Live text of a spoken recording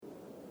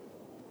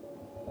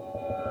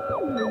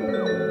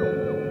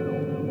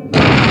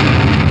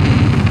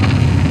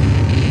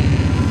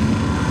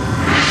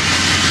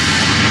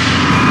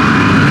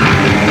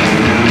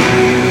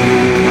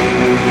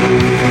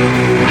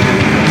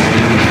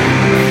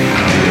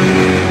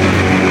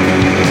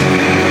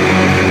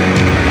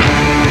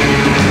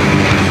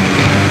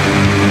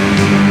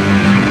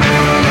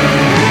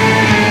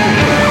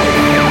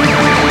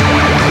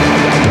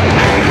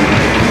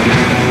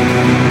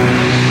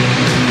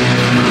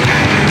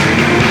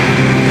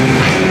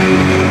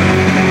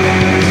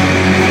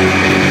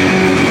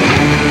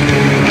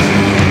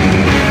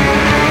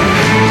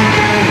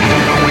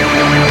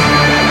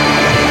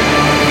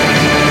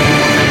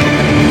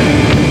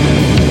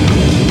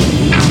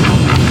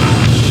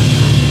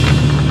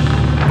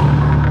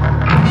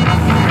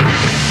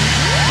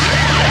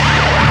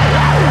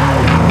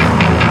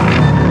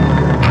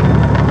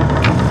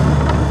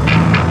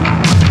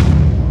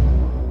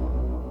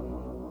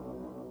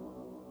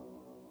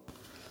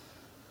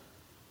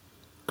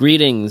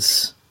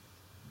Greetings,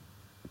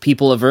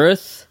 people of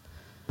Earth.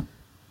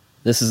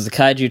 This is the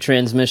Kaiju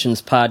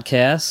Transmissions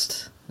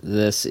podcast.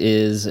 This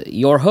is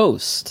your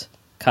host,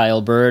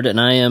 Kyle Byrd, and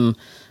I am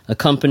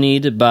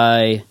accompanied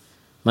by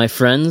my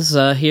friends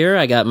here.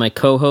 I got my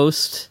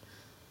co-host,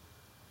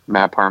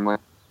 Matt Parmley.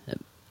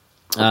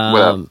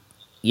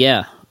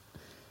 Yeah.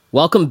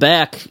 Welcome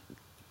back,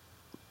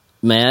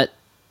 Matt.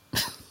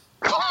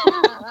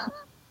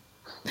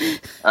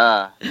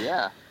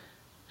 Yeah.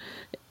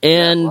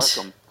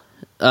 And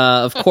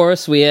of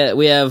course, we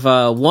have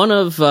one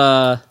of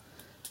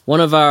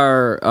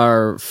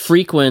our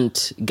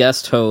frequent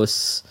guest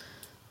hosts.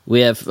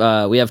 We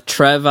have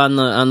Trev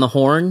on the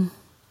horn.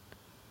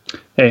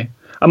 Hey,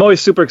 I'm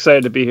always super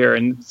excited to be here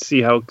and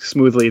see how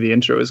smoothly the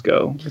intros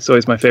go. It's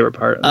always my favorite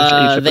part of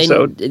each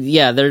episode.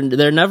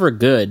 They're never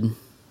good. You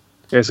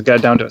guys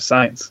got down to a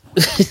science.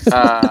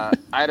 I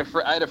had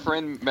a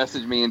friend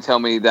message me and tell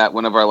me that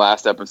one of our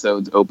last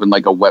episodes opened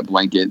like a wet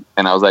blanket,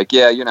 and I was like,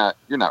 "Yeah, you're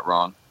not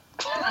wrong."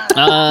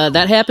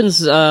 That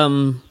happens a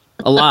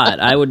lot.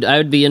 I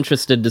would be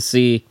interested to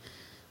see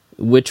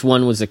which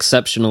one was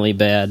exceptionally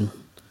bad.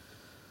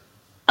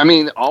 I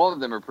mean, all of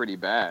them are pretty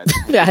bad.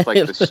 It's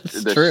like the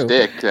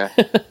shtick.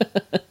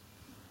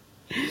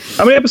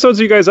 How many episodes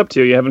are you guys up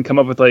to? You haven't come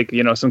up with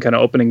some kind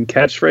of opening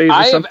catchphrase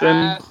or something?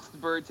 I have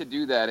asked Byrd to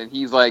do that, and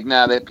he's like,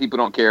 "Nah, that people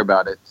don't care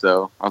about it."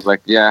 So I was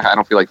like, "Yeah, I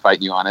don't feel like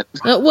fighting you on it."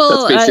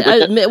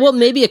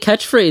 Maybe a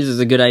catchphrase is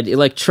a good idea.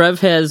 Like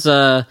Trev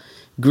has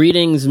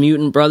greetings,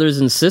 mutant brothers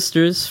and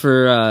sisters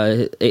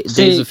for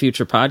Days of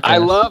Future podcast. I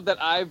love that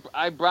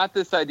I brought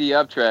this idea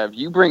up, Trev.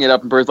 You bring it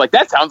up, and Bird's like,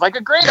 "That sounds like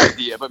a great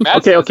idea." But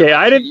Matt okay,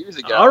 I didn't. Years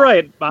ago. All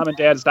right, Mom and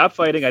Dad, stop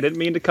fighting. I didn't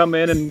mean to come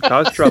in and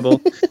cause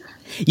trouble.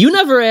 You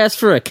never asked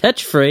for a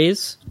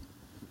catchphrase.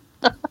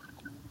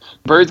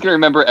 Bird's gonna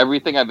remember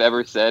everything I've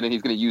ever said, and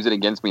he's gonna use it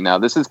against me now.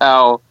 This is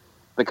how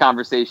the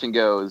conversation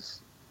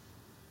goes.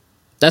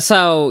 That's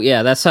how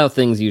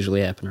things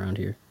usually happen around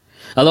here.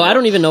 Although I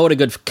don't even know what a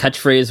good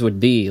catchphrase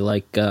would be.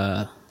 Like,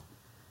 are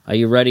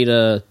you ready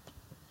to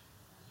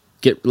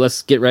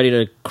let's get ready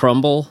to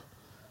crumble?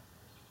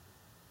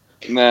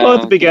 Well,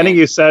 at the beginning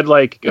you said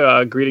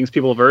greetings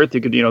people of Earth.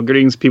 You could,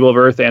 greetings people of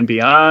Earth and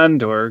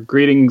beyond, or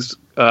greetings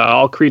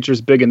all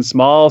creatures big and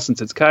small, since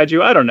it's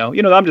kaiju. I don't know.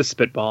 I'm just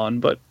spitballing,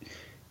 but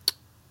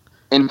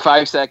in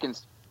 5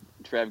 seconds,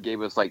 Trev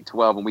gave us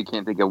 12, and we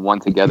can't think of one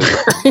together.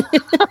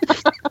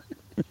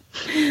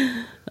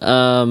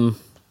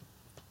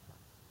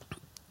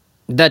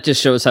 That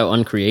just shows how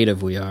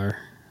uncreative we are.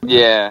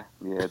 Yeah,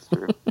 it's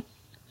true.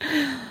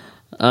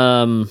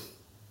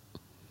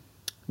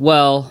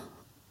 Well,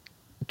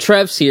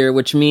 Trev's here,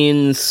 which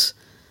means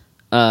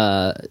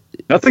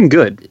nothing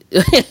good.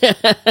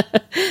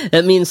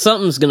 That means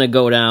something's gonna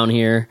go down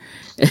here,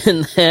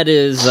 and that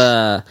is,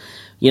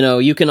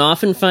 you can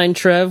often find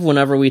Trev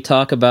whenever we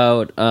talk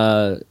about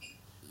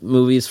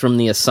movies from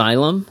the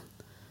Asylum.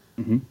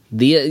 Mm-hmm.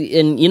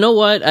 And you know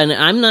what? And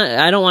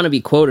I don't want to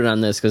be quoted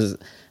on this because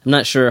I'm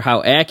not sure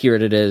how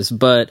accurate it is,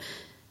 but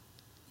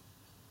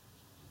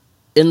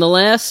in the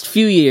last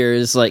few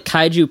years,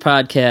 kaiju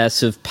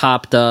podcasts have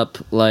popped up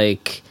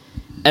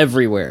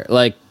everywhere.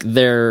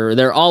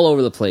 They're all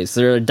over the place.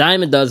 They're a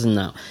dime a dozen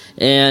now.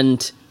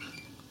 And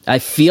I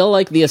feel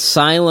like the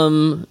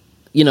Asylum,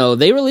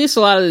 they release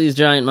a lot of these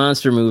giant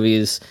monster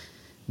movies,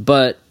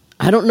 but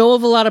I don't know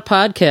of a lot of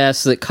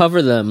podcasts that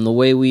cover them the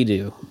way we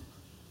do.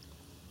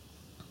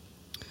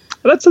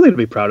 Well, that's something to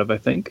be proud of, I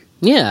think.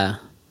 Yeah.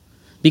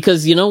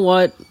 Because you know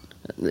what?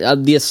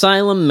 The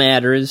Asylum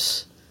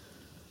matters.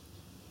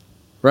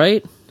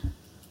 Right?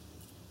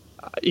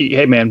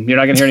 Hey, man, you're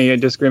not going to hear any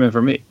disagreement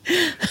from me.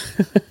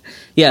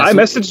 Yeah, I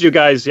messaged you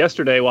guys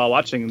yesterday while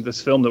watching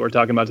this film that we're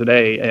talking about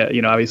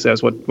today. Obviously I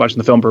was watching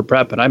the film for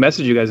prep, and I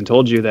messaged you guys and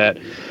told you that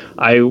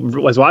I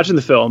was watching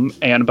the film,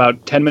 and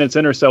about 10 minutes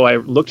in or so, I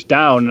looked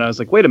down and I was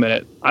like, wait a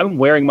minute, I'm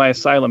wearing my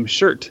Asylum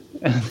shirt.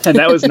 And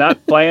that was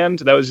not planned.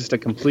 That was just a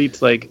complete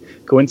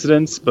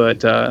coincidence.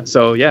 But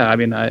so yeah, I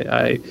mean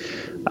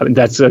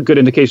that's a good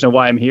indication of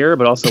why I'm here,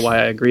 but also why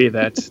I agree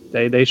that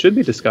they should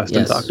be discussed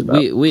and talked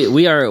about.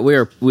 We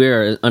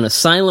are an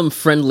Asylum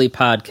friendly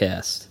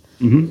podcast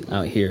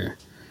out here,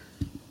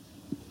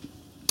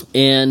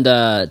 and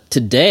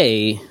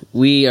today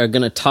we are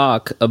going to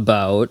talk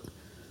about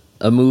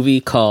a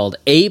movie called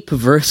Ape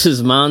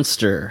versus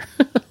Monster.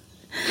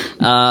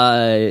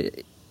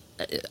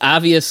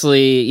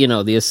 Obviously,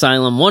 the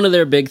Asylum, one of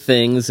their big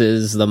things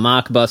is the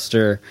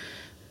mockbuster.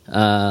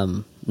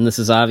 And this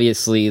is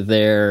obviously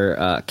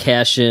their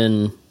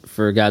cash-in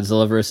for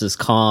Godzilla versus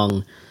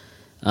Kong.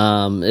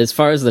 As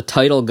far as the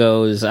title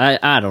goes,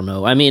 I don't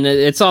know. I mean,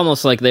 it's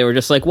almost like they were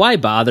just like, why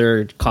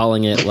bother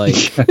calling it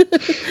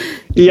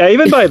Yeah,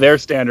 even by their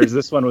standards,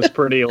 this one was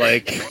pretty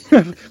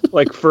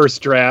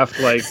first draft.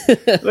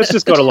 Let's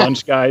just go to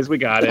lunch, guys. We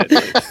got it.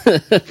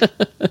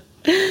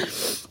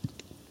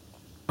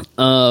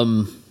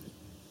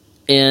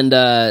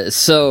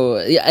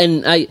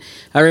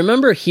 I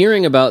remember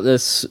hearing about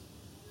this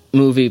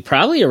movie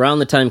probably around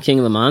the time King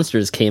of the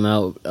Monsters came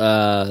out.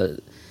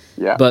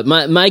 Yeah. But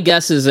my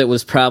guess is it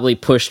was probably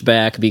pushed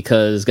back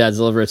because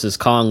Godzilla vs.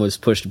 Kong was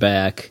pushed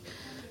back.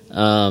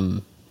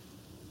 And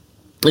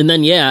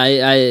then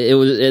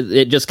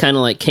it just kind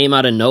of like came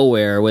out of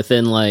nowhere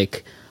within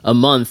like a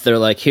month. They're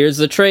like, here's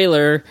the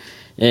trailer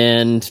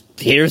and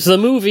here's the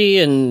movie,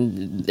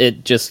 and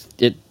it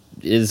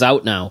is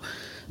out now.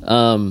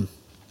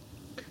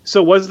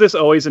 So was this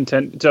always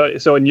intended?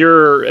 So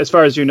as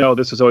far as you know,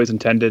 this was always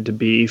intended to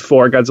be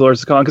for Godzilla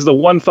vs. Kong? Because the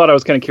one thought I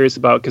was kind of curious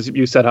about, because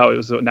you said how it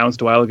was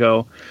announced a while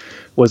ago,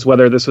 was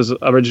whether this was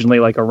originally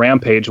like a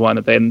Rampage one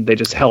that they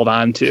just held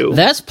on to.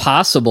 That's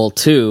possible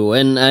too,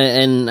 and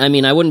I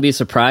mean I wouldn't be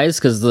surprised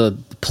because the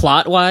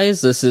plot wise,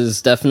 this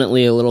is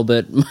definitely a little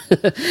bit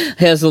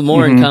has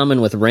more in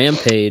common with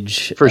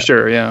Rampage for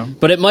sure. Yeah,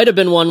 but it might have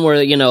been one where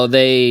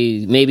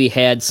they maybe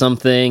had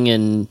something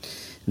and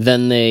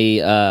then they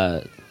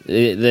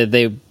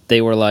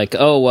were like,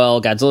 oh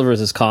well, Godzilla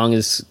vs. Kong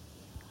is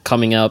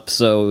coming up,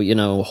 so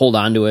hold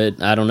on to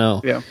it. I don't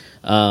know. Yeah.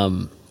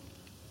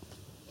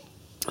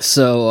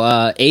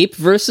 So Ape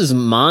versus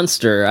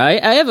Monster.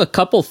 I have a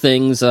couple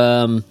things.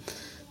 The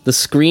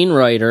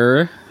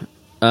screenwriter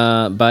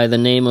by the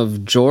name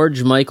of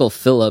George Michael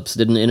Phillips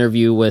did an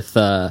interview with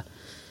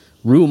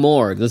Rue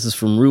Morgue. This is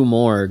from Rue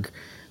Morgue.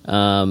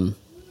 And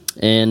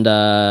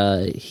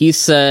he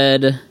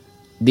said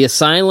the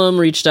Asylum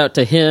reached out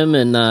to him,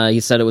 and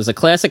he said it was a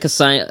classic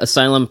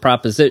Asylum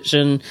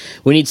proposition.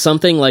 We need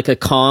something like a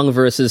Kong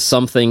versus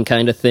something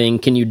kind of thing.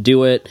 Can you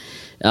do it?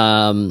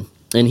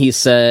 And he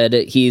said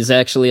he's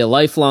actually a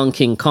lifelong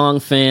King Kong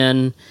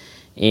fan,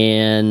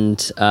 and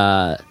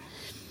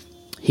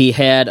he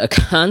had a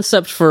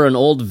concept for an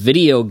old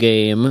video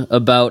game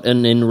about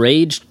an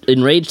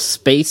enraged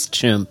space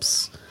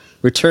chimps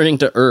returning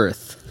to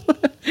Earth.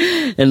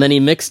 And then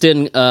he mixed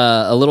in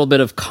a little bit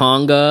of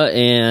conga,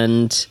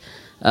 and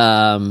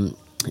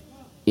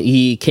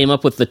he came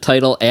up with the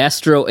title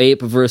Astro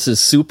Ape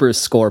versus Super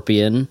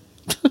Scorpion.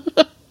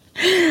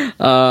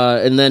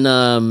 And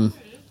then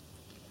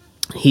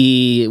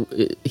he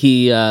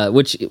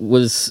which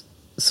was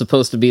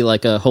supposed to be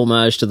like a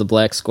homage to the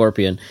Black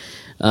Scorpion,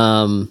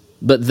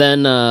 but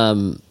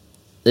then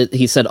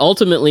he said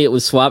ultimately it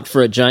was swapped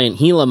for a giant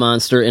Gila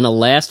monster in a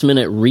last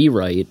minute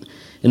rewrite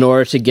in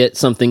order to get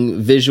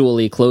something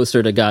visually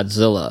closer to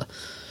Godzilla.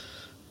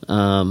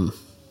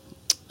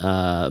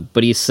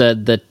 But he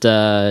said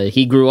that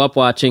he grew up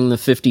watching the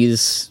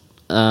 50s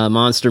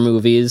monster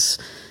movies,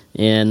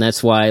 and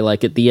that's why,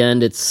 like, at the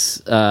end, it's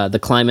the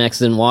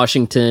climax in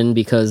Washington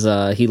because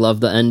he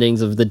loved the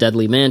endings of The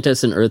Deadly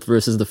Mantis and Earth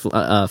versus the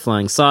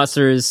Flying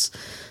Saucers.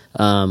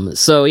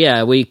 So,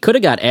 yeah, we could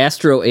have got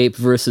Astro Ape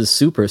versus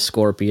Super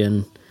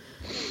Scorpion.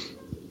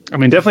 I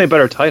mean, definitely a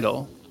better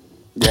title.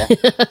 Yeah.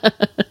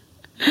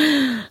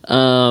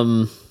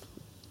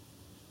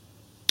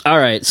 All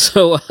right,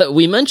 so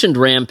we mentioned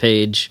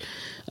Rampage,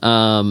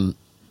 and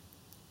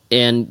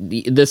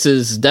this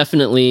is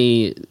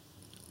definitely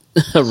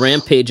a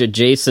Rampage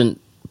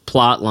adjacent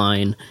plot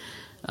line.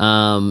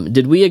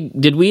 Did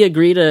we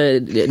agree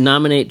to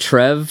nominate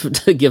Trev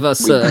to give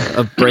us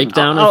a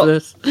breakdown of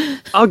this?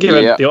 I'll give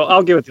it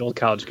the old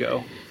college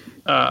go.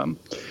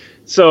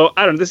 So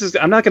I don't know.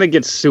 I'm not going to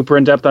get super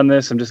in depth on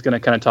this. I'm just going to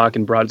kind of talk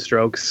in broad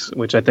strokes,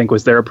 which I think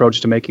was their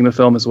approach to making the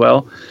film as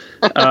well.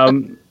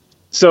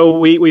 So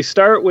we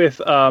start with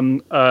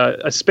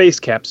a space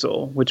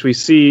capsule, which we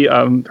see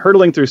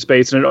hurtling through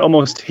space, and it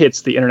almost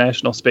hits the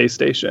International Space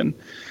Station.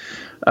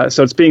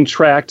 So it's being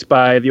tracked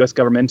by the U.S.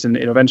 government, and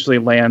it eventually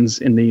lands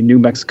in the New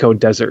Mexico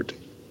desert.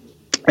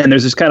 And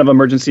there's this kind of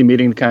emergency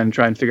meeting to kind of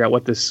try and figure out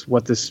what this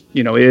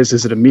is.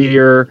 Is it a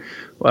meteor?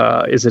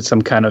 Is it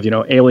some kind of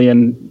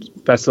alien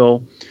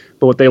vessel?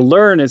 But what they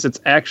learn is it's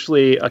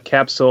actually a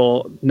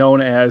capsule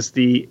known as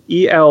the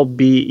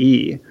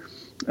ELBE,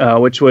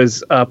 which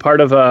was part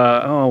of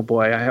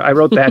I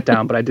wrote that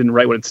down, but I didn't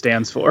write what it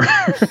stands for.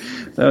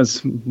 That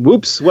was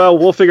whoops. Well,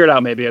 we'll figure it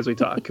out maybe as we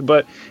talk.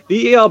 But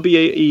the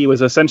ELBE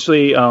was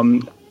essentially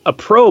a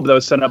probe that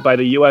was sent up by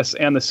the U.S.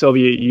 and the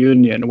Soviet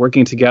Union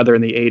working together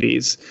in the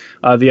 80s.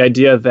 The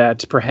idea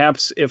that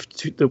perhaps if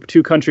the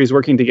two countries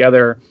working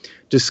together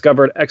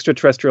discovered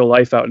extraterrestrial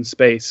life out in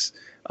space,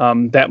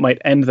 that might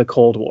end the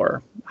Cold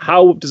War.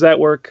 How does that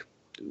work?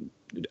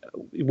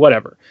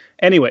 Whatever.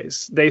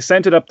 Anyways, they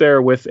sent it up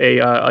there with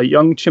a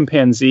young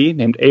chimpanzee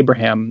named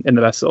Abraham in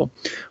the vessel,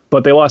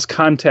 but they lost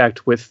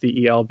contact with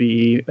the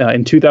ELBE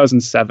in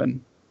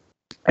 2007.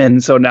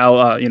 And so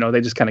now, they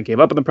just kind of gave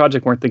up on the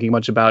project, weren't thinking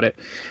much about it,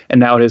 and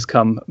now it has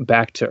come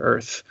back to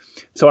Earth.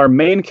 So our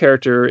main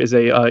character is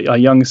a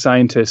young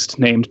scientist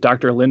named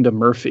Dr. Linda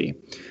Murphy,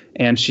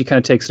 and she kind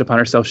of takes it upon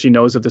herself. She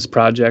knows of this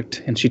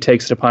project, and she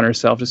takes it upon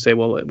herself to say,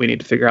 well, we need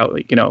to figure out,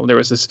 there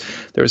was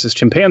this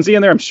chimpanzee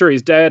in there. I'm sure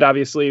he's dead.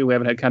 Obviously, we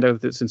haven't had contact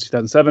with it since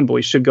 2007, but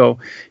we should go,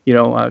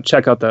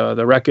 check out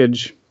the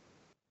wreckage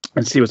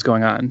and see what's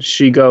going on.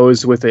 She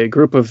goes with a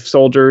group of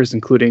soldiers,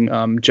 including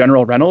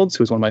General Reynolds,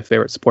 who's one of my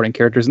favorite supporting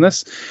characters in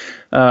this.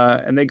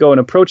 And they go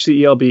and approach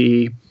the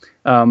ELBE,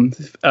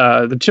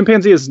 The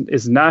chimpanzee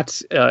is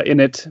not in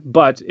it,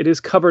 but it is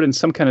covered in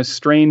some kind of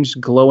strange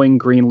glowing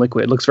green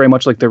liquid. It looks very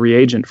much like the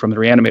reagent from the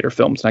Reanimator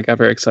films, and I got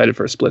very excited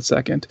for a split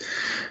second.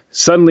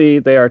 Suddenly,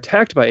 they are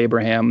attacked by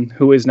Abraham,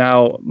 who is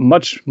now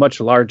much, much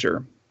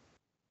larger.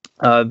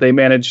 They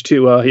manage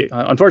to,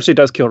 unfortunately, it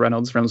does kill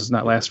Reynolds. Reynolds does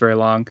not last very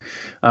long,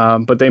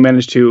 but they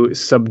manage to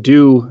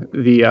subdue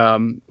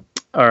the,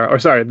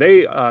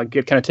 they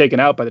get kind of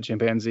taken out by the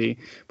chimpanzee,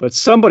 but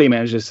somebody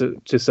manages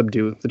to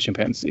subdue the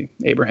chimpanzee,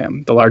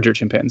 Abraham, the larger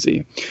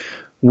chimpanzee.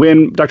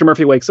 When Dr.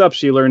 Murphy wakes up,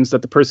 she learns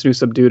that the person who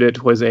subdued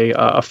it was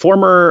a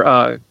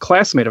former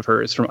classmate of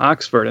hers from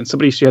Oxford, and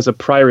somebody she has a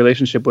prior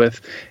relationship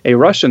with, a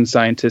Russian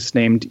scientist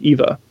named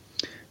Eva.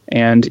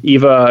 And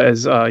Eva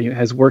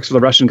has works for the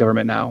Russian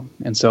government now.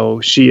 And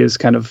so she is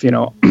kind of,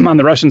 on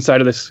the Russian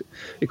side of this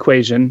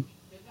equation.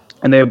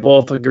 And they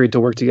both agreed to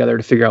work together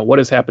to figure out what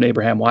has happened to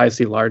Abraham. Why is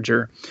he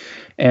larger?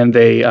 And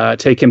they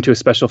take him to a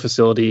special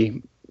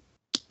facility,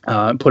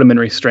 put him in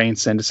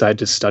restraints, and decide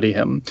to study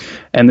him.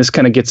 And this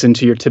kind of gets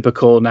into your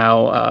typical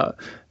now.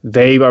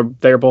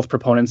 They're both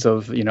proponents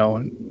of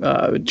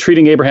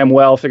treating Abraham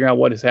well, figuring out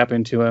what is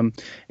happening to him,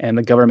 and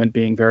the government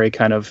being very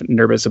kind of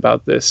nervous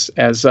about this,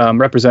 as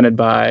represented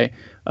by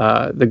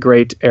the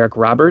great Eric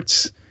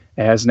Roberts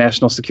as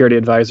National Security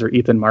Advisor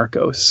Ethan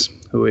Marcos,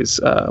 who is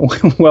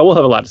we'll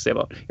have a lot to say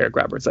about Eric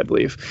Roberts, I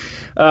believe.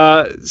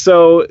 When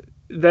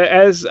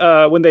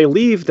they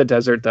leave the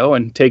desert, though,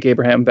 and take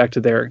Abraham back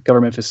to their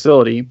government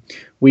facility,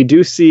 we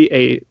do see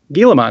a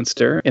Gila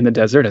monster in the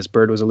desert, as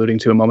Byrd was alluding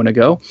to a moment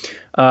ago,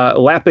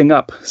 lapping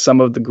up some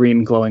of the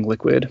green glowing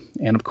liquid.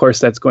 And of course,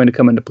 that's going to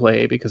come into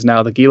play because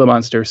now the Gila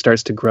monster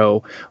starts to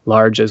grow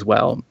large as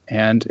well,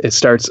 and it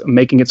starts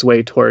making its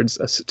way towards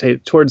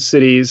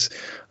cities.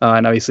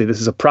 And obviously,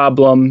 this is a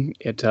problem.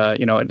 It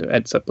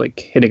ends up like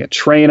hitting a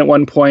train at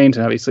one point,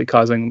 and obviously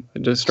causing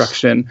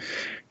destruction.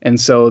 And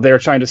so they're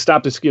trying to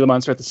stop this Gila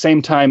monster. At the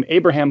same time,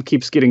 Abraham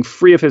keeps getting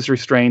free of his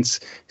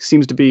restraints,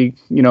 seems to be,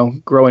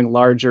 growing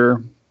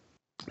larger.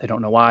 I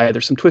don't know why.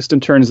 There's some twists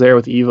and turns there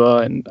with Eva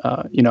and,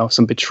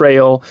 some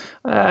betrayal.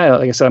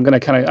 Like I said,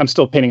 I'm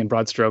still painting in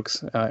broad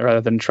strokes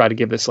rather than try to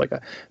give this like a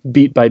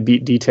beat by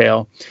beat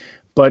detail.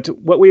 But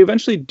what we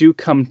eventually do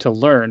come to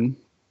learn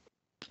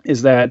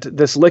is that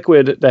this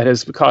liquid that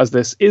has caused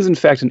this is in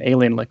fact an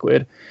alien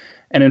liquid.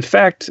 And in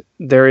fact,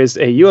 there is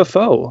a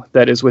UFO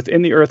that is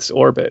within the Earth's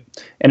orbit,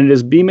 and it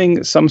is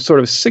beaming some sort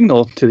of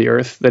signal to the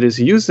Earth that is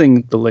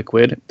using the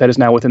liquid that is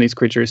now within these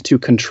creatures to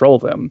control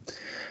them.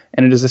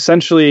 And it is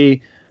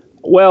essentially,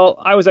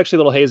 I was actually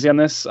a little hazy on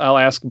this. I'll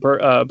ask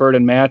Byrd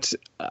and Matt,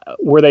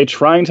 were they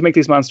trying to make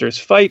these monsters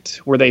fight?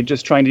 Were they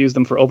just trying to use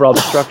them for overall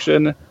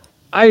destruction?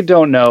 I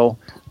don't know,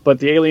 but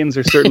the aliens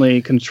are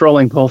certainly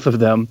controlling both of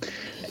them.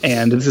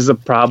 And this is a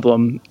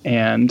problem.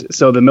 And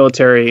so the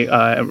military,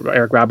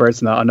 Eric Roberts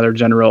and another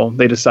general,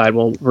 they decide,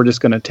 well, we're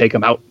just going to take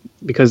them out,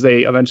 because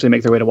they eventually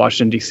make their way to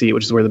Washington, D.C.,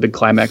 which is where the big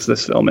climax of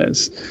this film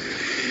is.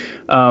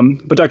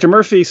 But Dr.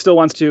 Murphy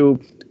still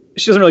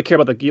she doesn't really care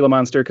about the Gila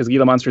monster, because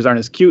Gila monsters aren't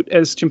as cute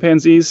as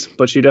chimpanzees,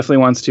 but she definitely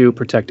wants to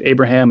protect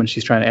Abraham, and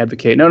she's trying to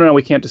advocate, no,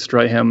 we can't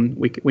destroy him.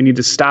 We need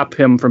to stop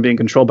him from being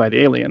controlled by the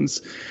aliens.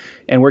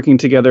 And working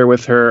together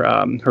with her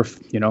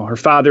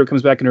father, who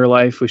comes back in her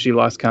life, who she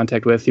lost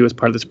contact with. He was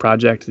part of this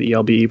project, the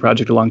ELBE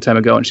project, a long time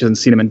ago, and she hasn't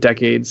seen him in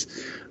decades.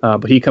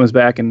 But he comes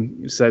back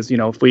and says,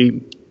 if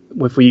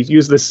we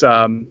use this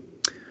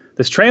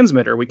this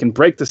transmitter, we can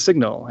break the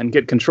signal and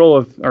get control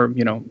of, or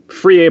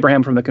free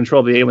Abraham from the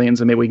control of the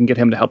aliens, and maybe we can get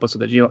him to help us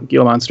with the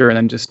Gila monster, and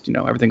then just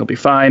everything will be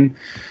fine.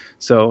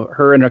 So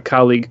her and her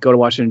colleague go to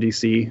Washington,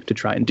 D.C. to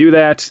try and do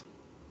that.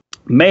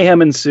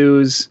 Mayhem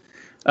ensues.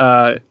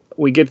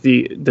 We get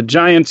the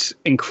giant,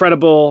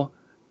 incredible,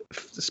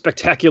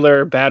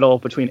 spectacular battle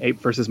between ape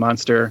versus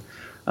monster.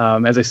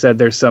 As I said,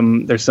 there's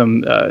some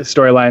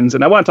storylines,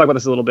 and I want to talk about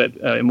this a little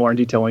bit more in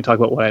detail when we talk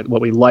about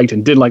what we liked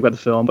and didn't like about the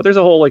film. But there's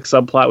a whole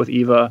subplot with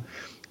Eva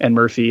and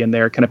Murphy and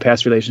their kind of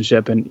past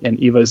relationship, and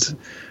Eva's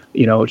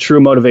true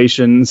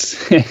motivations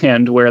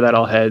and where that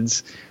all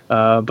heads.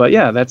 But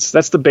yeah, that's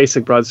the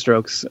basic broad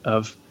strokes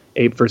of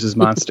ape versus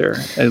monster,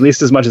 at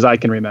least as much as I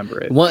can remember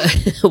it.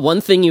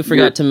 One thing you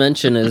forgot to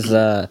mention is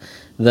the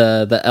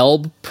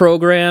ELB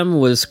program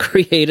was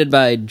created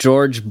by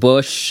George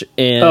Bush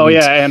and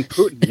and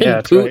Putin.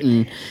 Yeah,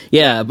 Putin. Right.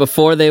 Yeah,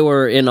 before they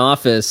were in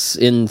office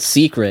in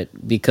secret,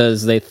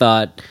 because they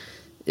thought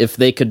if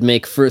they could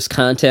make first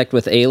contact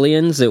with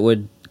aliens, it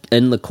would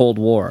end the Cold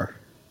War.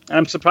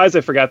 I'm surprised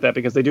I forgot that,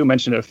 because they do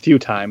mention it a few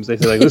times. They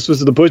say this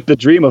was the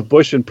dream of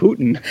Bush and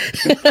Putin.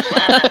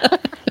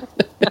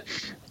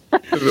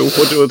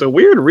 It was a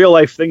weird real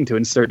life thing to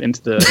insert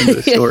into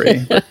the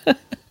story.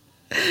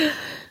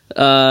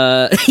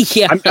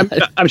 Yeah,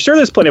 I'm sure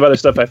there's plenty of other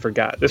stuff I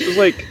forgot. This was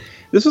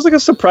like a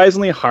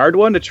surprisingly hard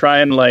one to try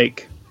and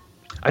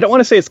I don't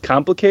want to say it's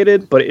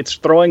complicated, but it's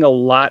throwing a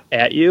lot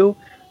at you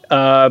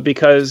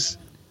because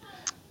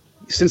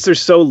since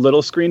there's so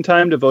little screen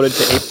time devoted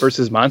to ape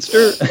versus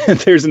monster,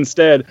 there's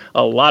instead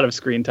a lot of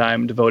screen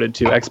time devoted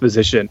to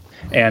exposition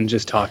and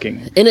just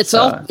talking. And it's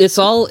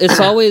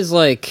always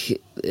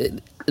like,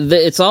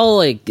 it's all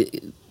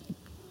like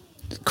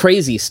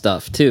crazy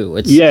stuff too.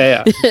 It's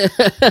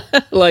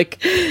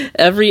like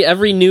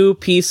every new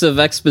piece of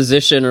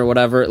exposition or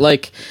whatever,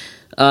 like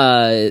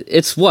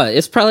it's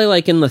probably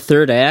like in the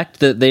third act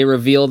that they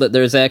reveal that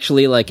there's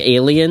actually like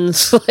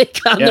aliens like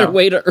on their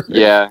way to Earth.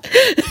 Yeah.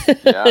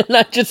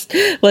 Not just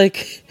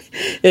like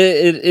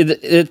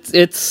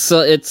it's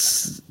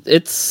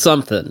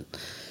something.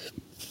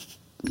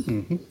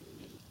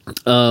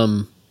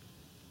 Mm-hmm.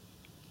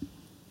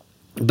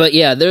 But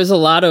yeah, there's a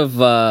lot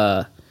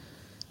of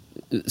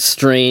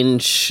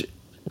strange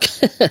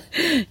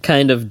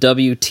kind of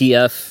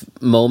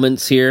WTF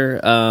moments here.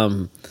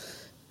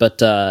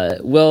 But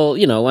well,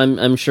 you know,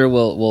 I'm sure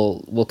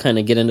we'll kind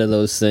of get into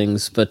those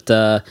things. But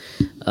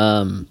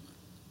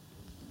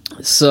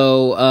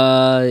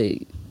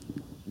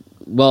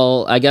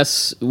well, I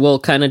guess we'll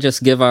kind of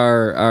just give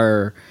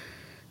our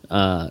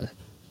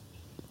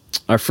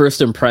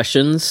first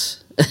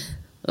impressions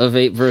of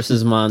Ape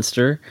versus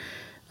Monster.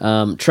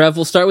 Trev,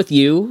 we'll start with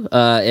you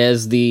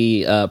as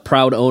the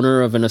proud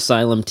owner of an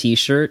Asylum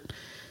T-shirt,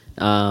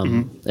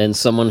 and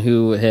someone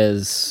who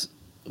has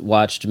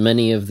watched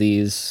many of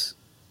these.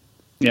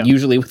 Yeah.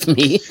 Usually with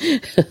me.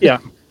 Yeah.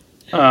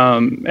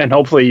 And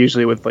hopefully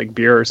usually with like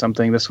beer or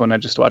something. This one I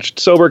just watched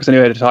sober because I knew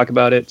I had to talk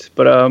about it.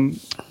 But,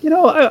 you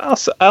know,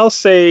 I'll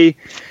say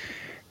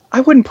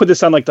I wouldn't put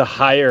this on like the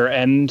higher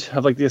end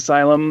of like the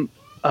Asylum.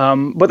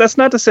 But that's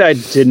not to say I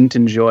didn't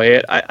enjoy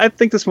it. I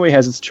think this movie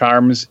has its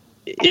charms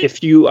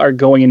if you are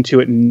going into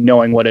it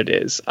knowing what it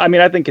is. I mean,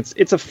 I think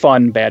it's a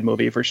fun, bad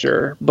movie for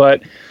sure.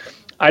 But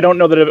I don't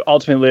know that it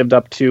ultimately lived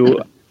up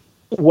to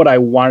what I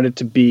wanted it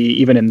to be,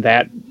 even in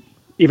that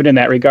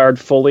regard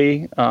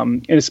fully,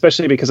 and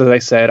especially because, as I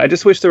said, I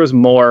just wish there was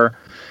more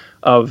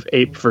of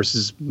Ape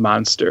versus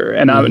Monster,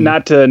 and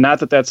not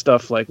that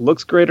stuff like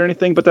looks great or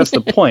anything, but that's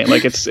the point.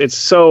 Like it's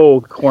so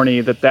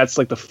corny that's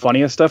like the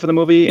funniest stuff in the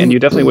movie, and you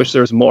definitely wish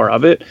there was more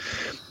of it.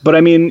 But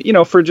I mean, you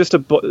know, for just a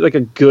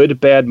good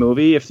bad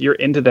movie, if you're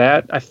into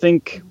that, I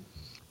think.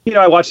 You know,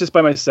 I watched this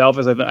by myself,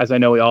 as I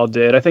know we all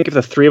did. I think if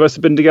the three of us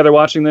had been together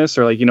watching this,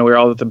 or like, you know, we're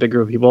all with a big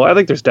group of people, I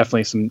think there's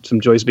definitely some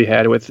joys to be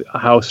had with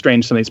how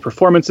strange some of these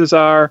performances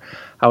are,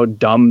 how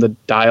dumb the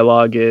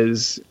dialogue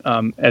is,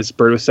 as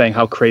Byrd was saying,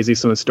 how crazy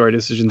some of the story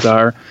decisions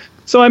are.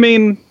 So, I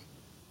mean,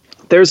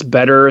 there's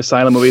better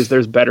Asylum movies,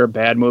 there's better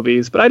bad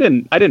movies, but I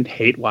didn't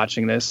hate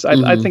watching this.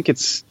 I think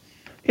it's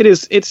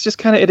just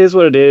kind of, it is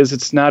what it is.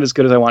 It's not as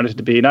good as I wanted it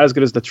to be. Not as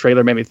good as the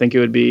trailer made me think it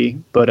would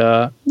be.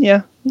 But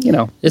yeah, you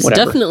know, it's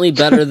whatever. Definitely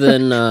better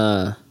than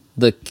the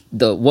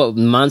what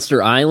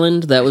Monster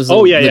Island. That was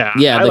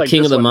the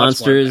King of the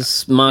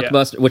Monsters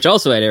mockbuster, which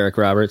also had Eric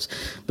Roberts.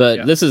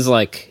 But this is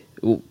like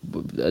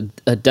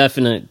a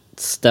definite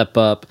step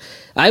up.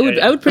 I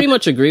would pretty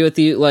much agree with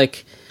you.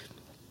 Like,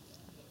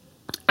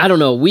 I don't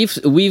know. We've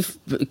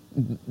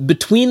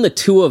between the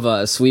two of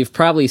us, we've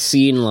probably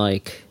seen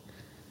like.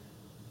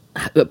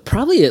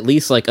 Probably at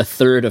least like a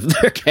third of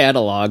their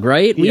catalog,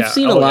 right? We've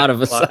seen a lot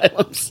of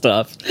Asylum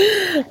stuff.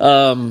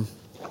 For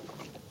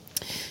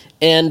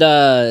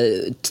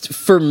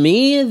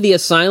me, the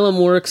Asylum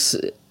works...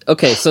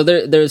 Okay, so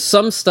there's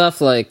some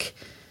stuff like...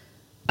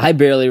 I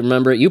barely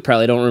remember it. You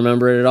probably don't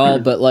remember it at all,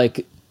 but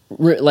like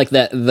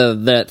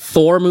that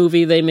Thor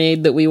movie they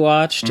made that we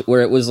watched,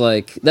 where it was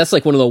like that's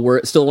like one of the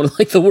worst, still one of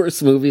like the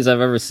worst movies I've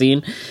ever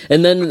seen.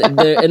 And then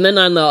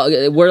on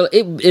the where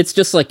it's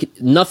just like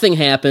nothing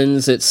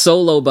happens. It's so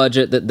low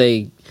budget that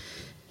they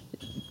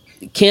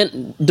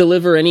can't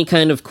deliver any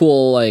kind of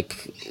cool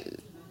like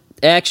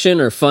action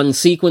or fun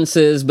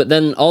sequences. But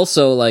then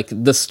also like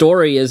the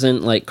story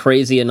isn't like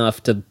crazy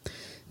enough to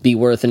be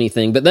worth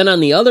anything. But then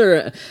on the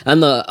other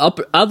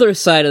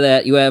side of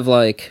that, you have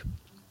like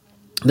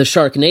the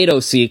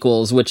Sharknado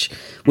sequels, which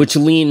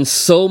lean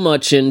so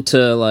much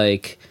into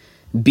like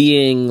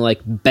being like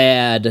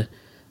bad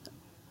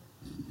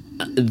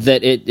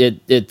that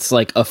it's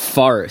like a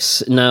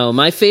farce. Now,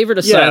 my favorite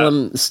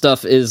Asylum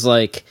stuff is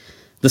like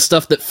the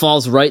stuff that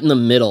falls right in the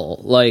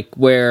middle, like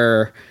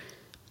where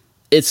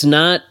it's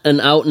not an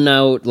out and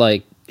out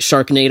like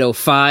Sharknado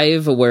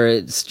 5, where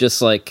it's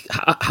just like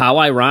how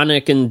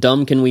ironic and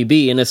dumb can we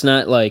be, and it's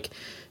not like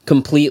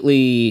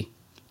completely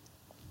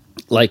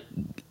like.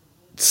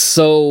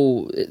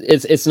 So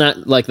it's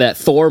not like that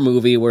Thor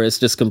movie where it's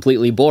just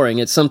completely boring.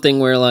 It's something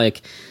where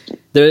like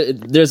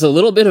there's a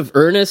little bit of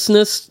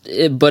earnestness,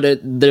 but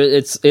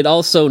it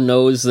also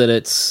knows that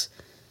it's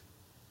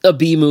a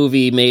B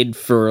movie made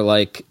for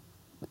like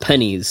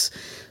pennies.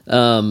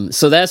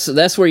 So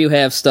that's where you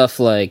have stuff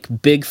like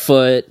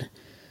Bigfoot,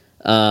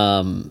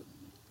 some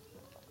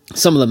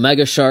of the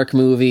Mega Shark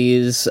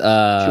movies,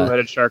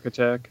 Two-Headed Shark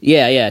Attack.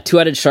 Yeah,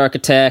 Two-Headed Shark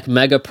Attack,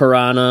 Mega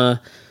Piranha,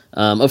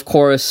 of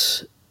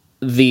course.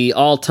 The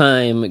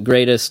all-time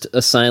greatest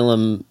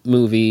Asylum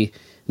movie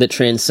that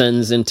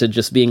transcends into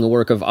just being a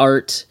work of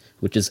art,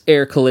 which is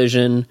Air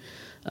Collision,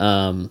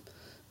 and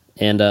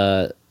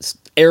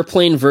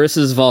Airplane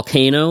versus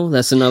Volcano.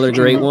 That's another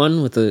great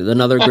one with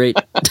another great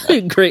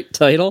great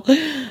title.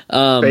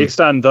 Based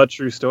on the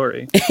true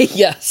story.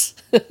 Yes.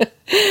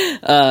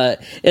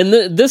 And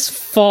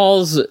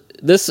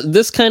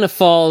this kind of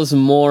falls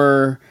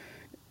more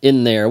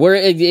in there, where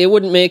it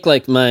wouldn't make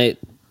like a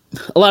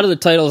lot of the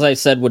titles I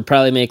said would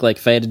probably make like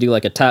if I had to do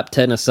like a top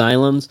 10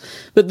 asylums,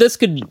 but this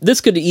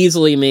could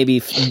easily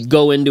maybe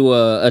go into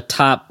a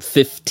top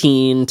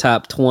 15,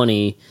 top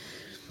 20.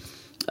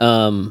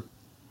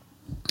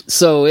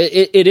 So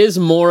it is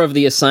more of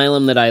the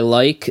Asylum that I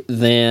like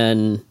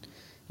than,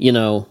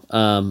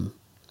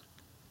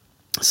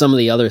 some of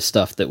the other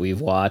stuff that we've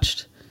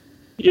watched.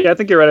 Yeah, I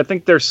think you're right. I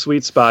think their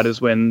sweet spot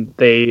is when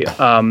they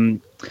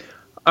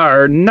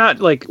are not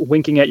like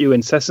winking at you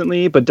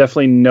incessantly, but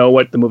definitely know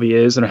what the movie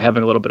is and are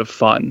having a little bit of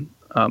fun.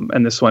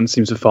 And this one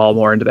seems to fall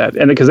more into that.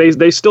 And because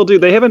they still do,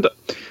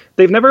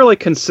 they've never like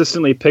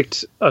consistently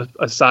picked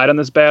a side on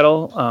this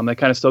battle. They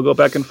kind of still go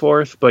back and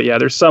forth. But yeah,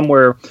 there's some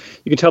where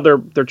you can tell they're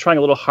trying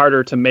a little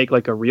harder to make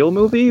like a real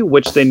movie,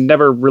 which they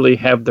never really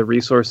have the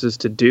resources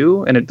to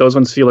do. And those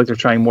ones feel like they're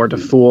trying more to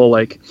fool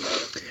like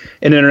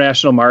an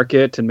international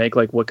market and make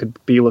like what could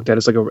be looked at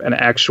as like an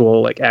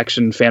actual like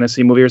action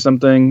fantasy movie or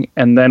something.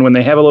 And then when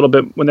they're a little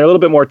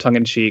bit more tongue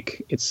in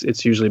cheek,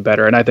 it's usually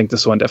better. And I think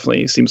this one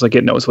definitely seems like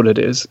it knows what it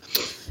is.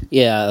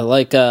 Yeah,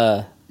 like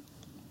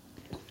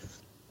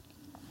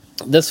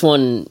this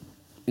one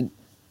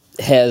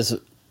has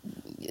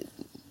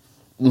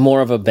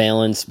more of a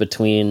balance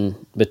between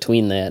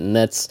that, and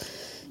that's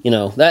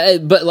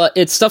that. But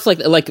it's stuff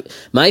like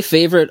my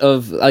favorite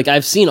of like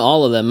I've seen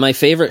all of them. My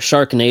favorite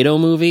Sharknado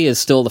movie is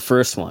still the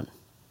first one.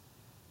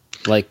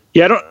 Like,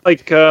 yeah, I don't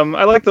like.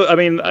 I like the. I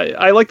mean,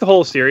 I like the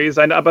whole series.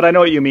 But I know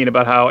what you mean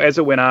about how as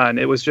it went on,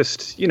 it was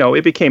just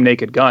it became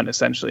Naked Gun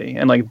essentially,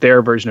 and like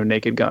their version of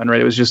Naked Gun,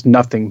 right? It was just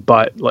nothing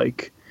but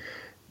like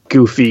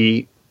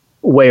goofy,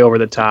 way over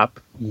the top,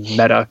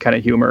 meta kind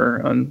of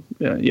humor.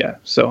 Yeah,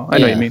 so I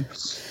know what you mean.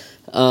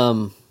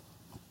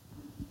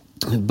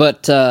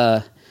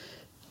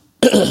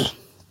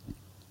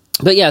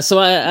 But yeah, so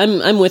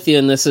I'm with you,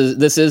 and this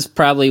is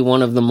probably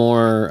one of the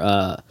more,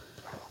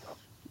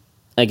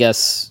 I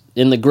guess,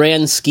 in the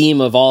grand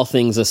scheme of all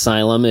things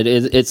Asylum,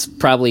 it's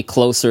probably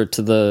closer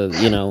to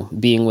the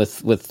being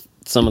with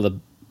some of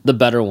the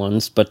better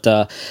ones. But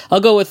I'll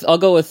go with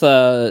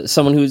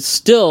someone who's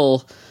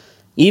still,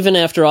 even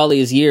after all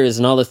these years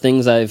and all the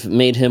things I've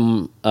made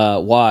him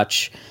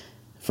watch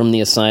from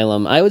the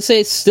Asylum, I would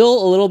say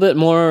still a little bit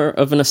more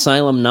of an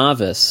Asylum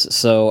novice.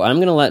 So I'm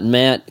going to let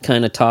Matt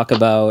kind of talk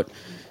about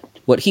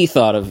what he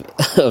thought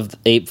of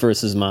Ape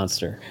versus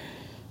Monster.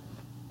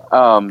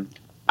 I'm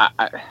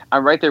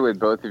right there with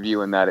both of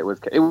you in that it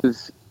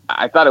was.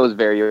 I thought it was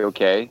very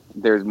okay.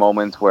 There's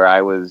moments where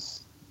I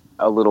was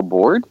a little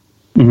bored.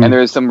 Mm-hmm. And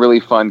there's some really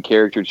fun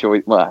character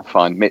choice. Well,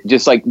 fun,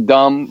 just like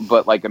dumb,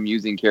 but like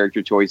amusing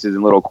character choices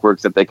and little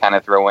quirks that they kind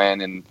of throw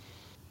in. And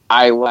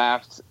I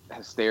laughed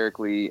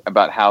hysterically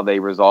about how they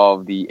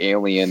resolved the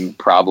alien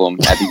problem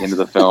at the end of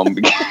the film,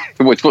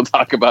 which we'll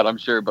talk about, I'm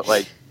sure. But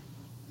like,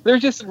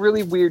 there's just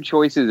really weird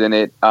choices in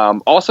it.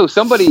 Also,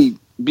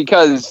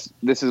 because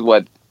this is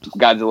what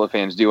Godzilla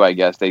fans do, I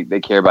guess they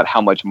care about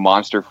how much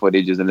monster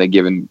footage is in a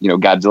given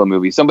Godzilla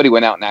movie. Somebody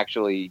went out and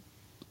actually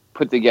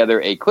put together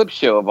a clip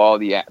show of all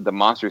the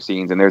monster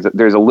scenes, and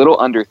there's a little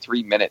under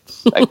 3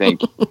 minutes, I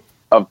think,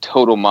 of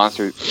total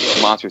monster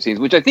scenes,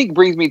 which I think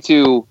brings me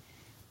to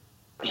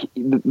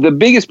the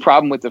biggest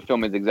problem with the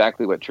film is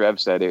exactly what Trev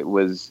said.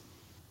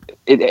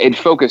 It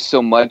focused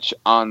so much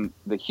on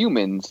the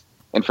humans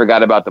and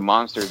forgot about the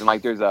monsters. And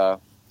like the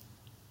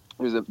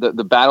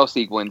battle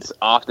sequence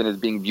often is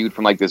being viewed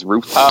from like this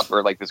rooftop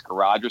or like this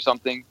garage or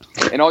something,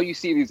 and all you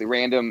see is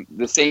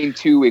the same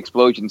two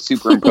explosions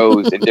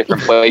superimposed in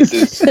different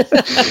places.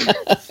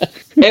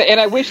 and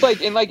I wish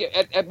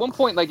at one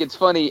point it's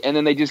funny, and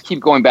then they just keep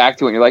going back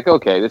to it. And you're like,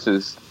 okay, this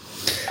is.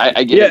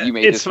 I get it. You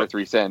made this for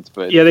 3 cents,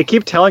 but yeah, they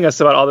keep telling us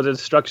about all the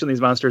destruction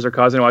these monsters are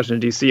causing in Washington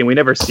D.C., and we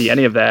never see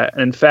any of that.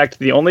 And in fact,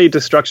 the only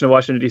destruction of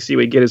Washington D.C.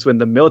 we get is when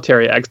the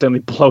military accidentally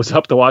blows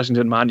up the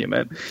Washington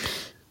Monument.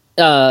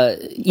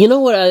 You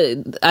know what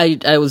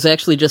I was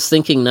actually just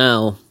thinking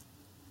now,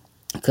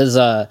 because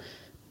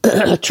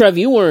Trev,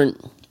 you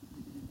weren't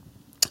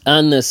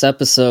on this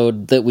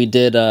episode that we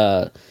did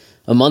a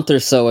month or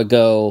so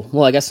ago.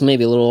 Well, I guess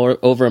maybe a little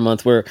over a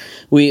month, where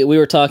we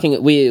were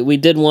talking. We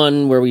did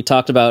one where we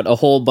talked about a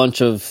whole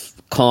bunch of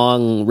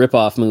Kong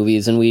ripoff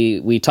movies, and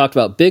we talked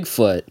about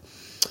Bigfoot.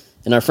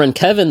 And our friend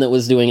Kevin that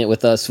was doing it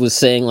with us was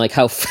saying like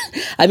how,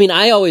 I mean,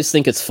 I always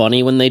think it's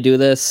funny when they do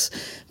this,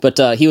 but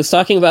he was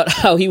talking about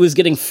how he was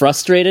getting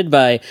frustrated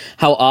by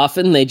how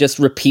often they just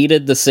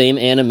repeated the same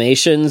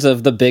animations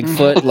of the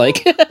Bigfoot,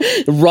 like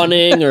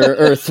running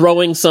or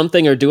throwing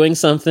something or doing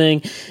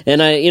something.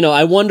 And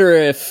I wonder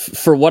if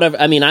for whatever,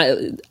 I mean,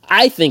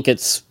 I think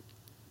it's,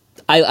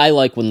 I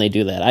like when they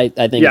do that. I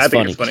think it's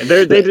funny.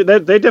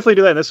 They definitely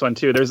do that in this one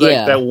too. There's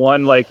that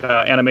one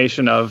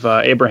animation of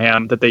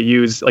Abraham that they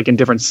use like in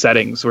different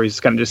settings where he's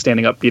kind of just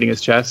standing up beating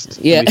his chest.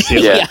 Yeah. And we see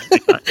it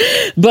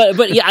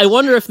But yeah, I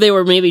wonder if they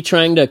were maybe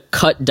trying to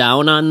cut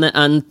down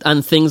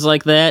on things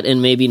like that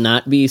and maybe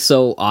not be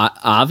so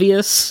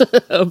obvious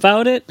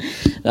about it.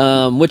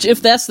 Which,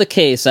 if that's the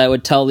case, I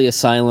would tell the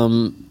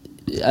Asylum,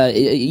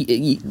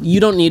 you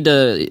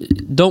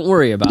don't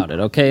worry about it,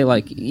 okay?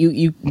 Like,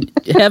 you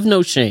have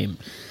no shame.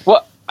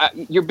 Well,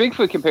 your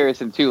Bigfoot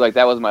comparison too, like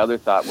that was my other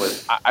thought,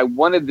 was I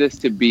wanted this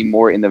to be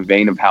more in the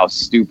vein of how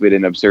stupid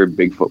and absurd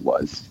Bigfoot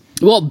was.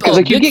 Well,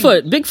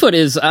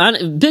 Bigfoot's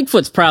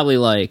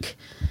probably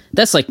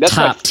that's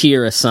top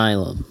tier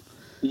Asylum.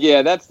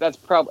 Yeah, that's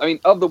probably. I mean,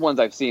 of the ones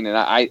I've seen, and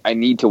I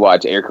need to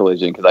watch Air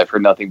Collision because I've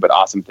heard nothing but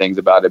awesome things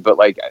about it. But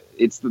like,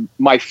 it's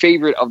my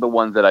favorite of the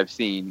ones that I've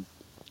seen.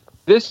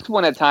 This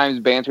one at times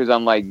banters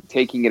on like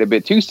taking it a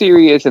bit too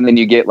serious, and then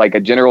you get like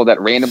a general that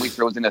randomly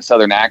throws in a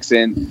Southern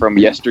accent from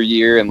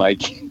yesteryear, and like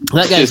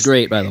that guy's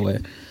great, by the way.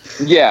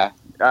 Yeah,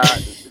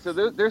 so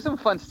there's some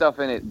fun stuff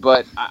in it,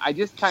 but I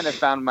just kind of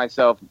found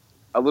myself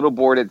a little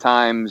bored at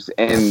times,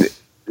 and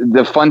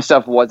the fun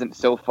stuff wasn't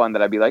so fun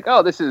that I'd be like,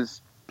 oh, this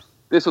was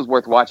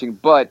worth watching.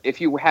 But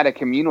if you had a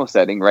communal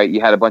setting, right,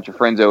 you had a bunch of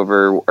friends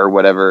over or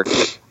whatever,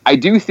 I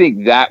do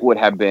think that would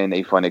have been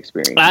a fun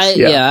experience.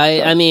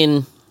 I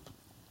mean,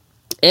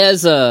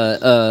 as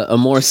a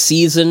more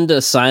seasoned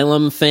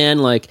Asylum fan,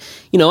 like,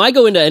 you know, I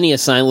go into any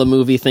Asylum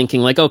movie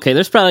thinking like, okay,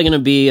 there's probably going to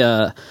be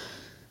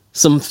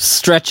some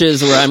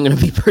stretches where I'm going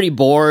to be pretty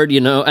bored, you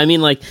know. I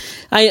mean, like,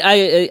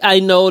 I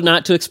know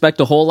not to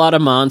expect a whole lot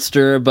of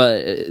monster,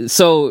 but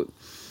so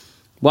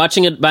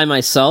watching it by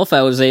myself,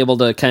 I was able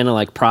to kind of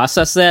like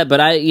process that. But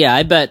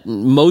I bet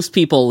most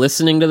people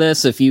listening to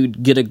this, if you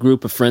get a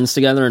group of friends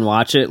together and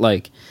watch it,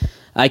 like,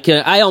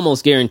 I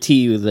almost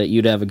guarantee you that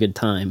you'd have a good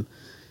time.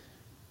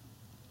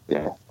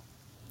 Yeah.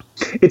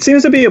 It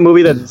seems to be a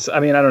movie that's, I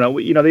mean, I don't know,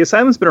 you know, the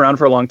Asylum's been around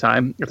for a long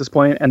time at this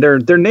point, and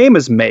their name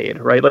is made,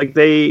 right? Like,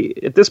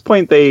 at this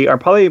point, they are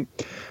probably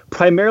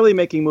primarily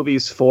making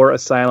movies for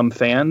Asylum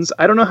fans.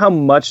 I don't know how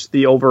much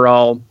the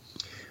overall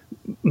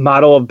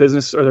model of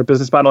business, or their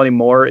business model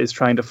anymore, is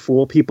trying to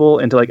fool people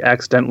into like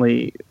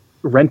accidentally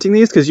renting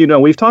these, because, you know,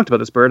 we've talked about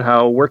this, Byrd,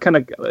 how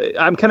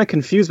I'm kind of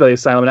confused by the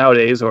Asylum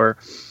nowadays, or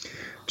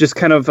just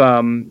kind of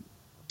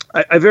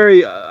I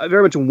very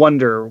much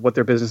wonder what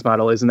their business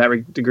model is in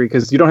that degree,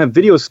 because you don't have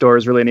video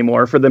stores really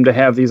anymore for them to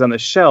have these on the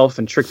shelf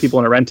and trick people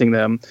into renting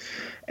them,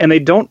 and they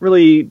don't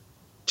really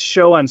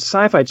show on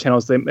sci-fi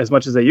channels as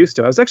much as they used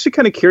to. I was actually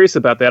kind of curious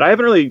about that. I don't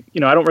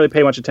really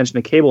pay much attention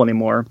to cable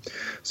anymore,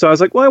 so I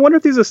was like, well, I wonder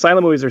if these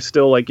Asylum movies are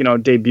still like, you know,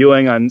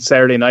 debuting on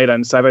Saturday night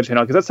on Sci-Fi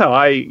Channel, because that's how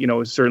I, you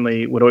know,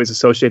 certainly would always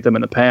associate them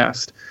in the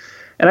past.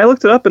 And I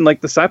looked it up, and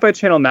like the Sci-Fi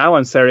Channel now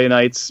on Saturday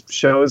nights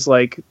shows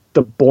like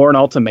The Bourne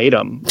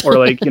Ultimatum, or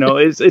like, you know,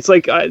 it's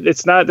like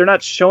they're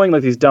not showing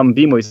like these dumb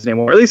B movies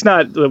anymore, or at least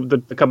not the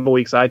couple of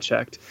weeks I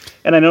checked.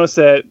 And I noticed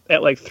that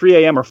at like 3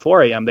 a.m. or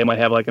 4 a.m. they might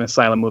have like an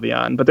Asylum movie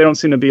on, but they don't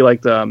seem to be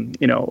like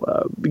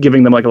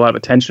giving them like a lot of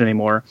attention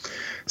anymore.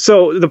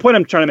 So the point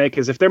I'm trying to make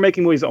is, if they're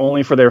making movies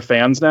only for their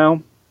fans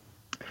now,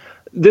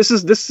 this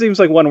seems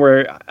like one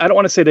where I don't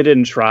want to say they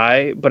didn't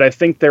try, but I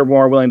think they're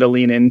more willing to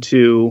lean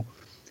into,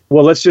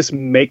 well, let's just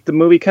make the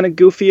movie kind of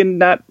goofy and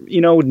not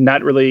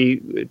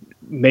really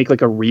make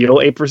like a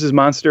real ape versus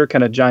monster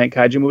kind of giant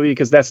kaiju movie,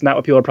 because that's not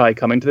what people are probably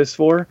coming to this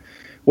for.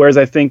 Whereas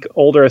I think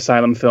older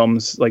Asylum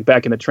films, like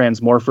back in the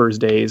Transmorphers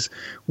days,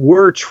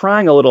 were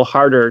trying a little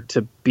harder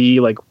to be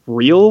like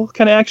real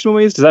kind of action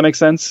movies. Does that make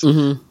sense?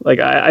 Mm-hmm. Like,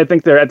 I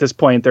think they're at this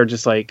point, they're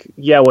just like,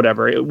 yeah,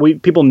 whatever.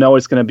 People know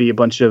it's going to be a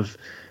bunch of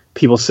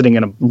people sitting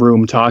in a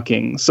room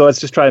talking, so let's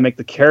just try to make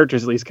the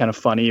characters at least kind of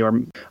funny.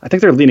 Or I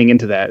think they're leaning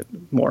into that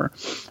more.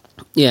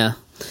 Yeah,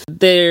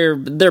 they're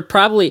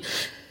probably.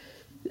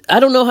 I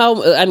don't know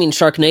how. I mean,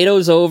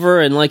 Sharknado's over,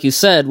 and like you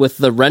said, with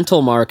the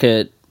rental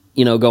market,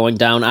 you know, going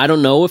down, I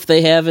don't know if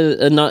they have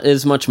not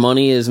as much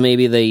money as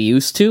maybe they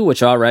used to,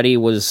 which already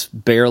was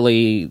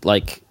barely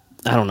like,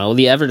 I don't know.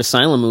 The average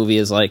Asylum movie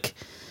is like,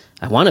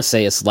 I want to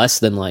say it's less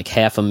than like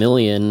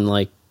 $500,000.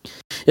 Like,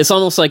 it's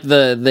almost like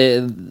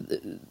the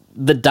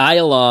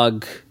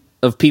dialogue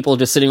of people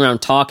just sitting around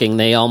talking,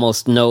 they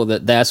almost know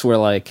that that's where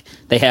like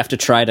they have to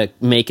try to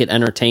make it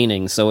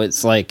entertaining. So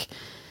it's like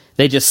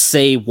they just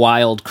say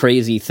wild,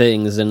 crazy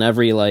things, and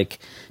every like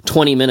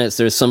 20 minutes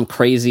there's some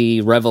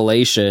crazy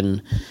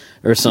revelation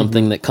or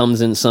something that comes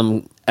in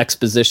some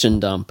exposition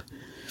dump.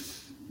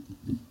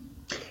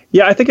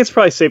 Yeah, I think it's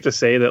probably safe to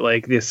say that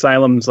like the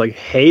Asylum's like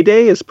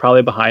heyday is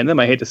probably behind them.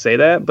 I hate to say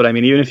that, but I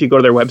mean, even if you go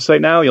to their website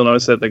now, you'll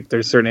notice that like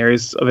there's certain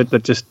areas of it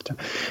that just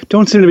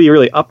don't seem to be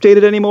really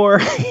updated anymore.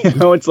 You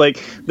know, it's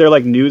like their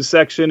like news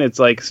section, it's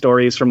like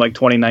stories from like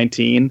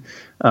 2019,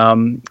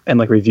 and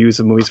like reviews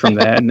of movies from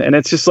then, and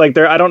it's just like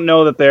I don't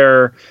know that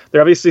they're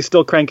obviously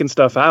still cranking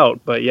stuff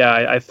out, but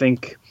yeah, I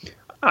think.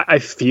 I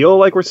feel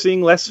like we're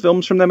seeing less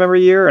films from them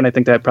every year, and I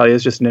think that probably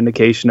is just an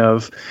indication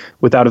of,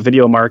 without a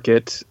video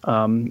market,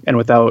 and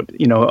without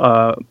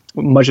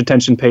much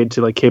attention paid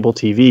to like cable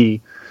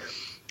TV,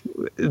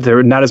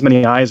 there not as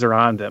many eyes are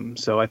on them.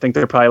 So I think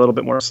they're probably a little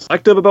bit more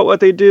selective about what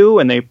they do.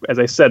 And they, as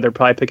I said, they're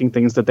probably picking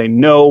things that they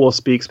know will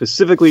speak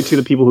specifically to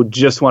the people who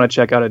just want to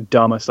check out a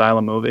dumb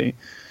Asylum movie.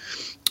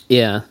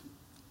 Yeah.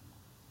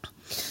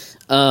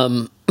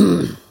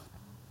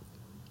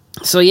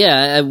 So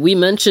yeah, we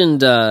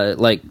mentioned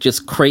like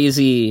just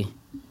crazy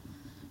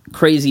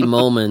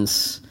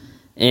moments,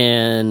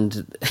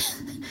 and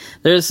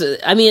there's,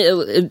 I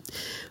mean,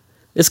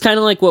 it's kind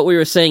of like what we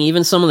were saying.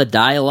 Even some of the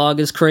dialogue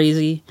is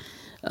crazy.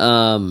 We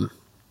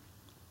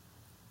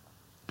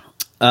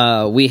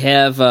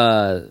have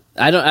I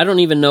don't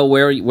even know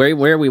where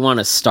we want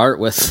to start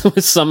with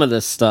some of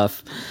this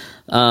stuff.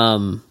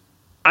 I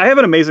have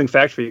an amazing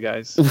fact for you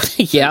guys.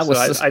 Yeah,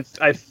 so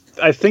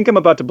I think I'm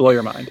about to blow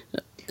your mind.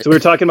 So we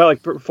were talking about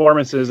like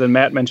performances, and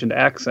Matt mentioned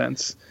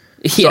accents.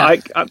 Yeah.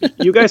 So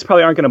you guys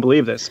probably aren't going to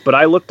believe this, but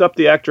I looked up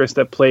the actress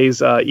that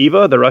plays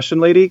Eva, the Russian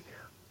lady.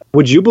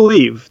 Would you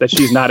believe that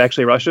she's not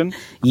actually Russian?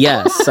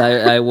 Yes,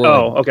 I would.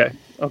 Oh, okay.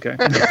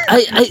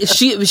 I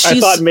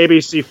thought maybe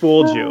she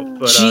fooled you,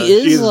 but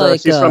she's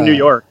from New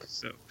York.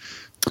 So.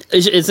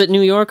 Is it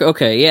New York?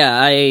 Okay,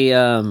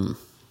 yeah.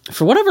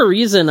 For whatever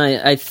reason,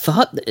 I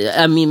thought.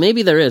 I mean,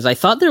 maybe there is. I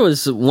thought there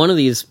was one of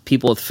these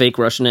people with fake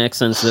Russian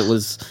accents that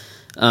was.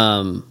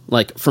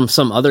 Like from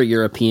some other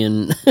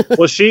European.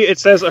 Well, it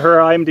says her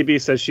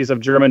IMDb says she's of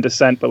German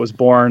descent, but was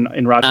born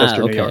in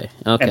Rochester, New York,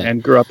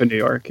 and grew up in New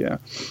York. Yeah.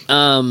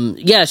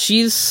 Yeah,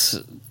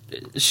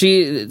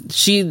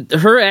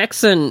 her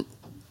accent,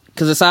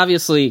 because it's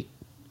obviously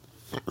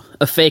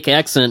a fake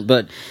accent,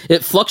 but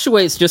it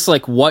fluctuates just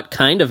like what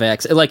kind of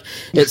accent. Like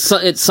at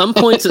some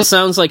points, it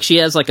sounds like she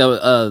has like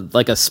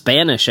a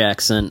Spanish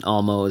accent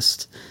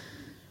almost.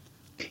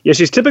 Yeah,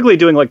 she's typically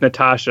doing like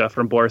Natasha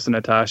from Boris and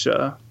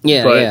Natasha.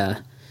 Yeah,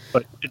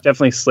 but it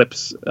definitely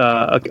slips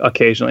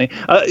occasionally.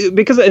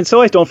 And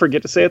so I don't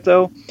forget to say it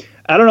though.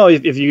 I don't know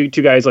if you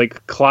two guys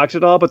like clocked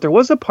it all, but there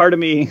was a part of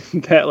me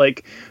that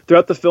like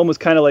throughout the film was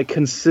kind of like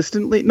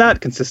not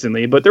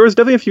consistently, but there was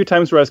definitely a few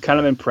times where I was kind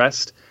of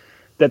impressed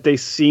that they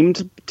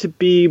seemed to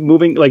be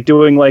moving, like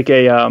doing like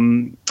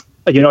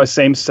a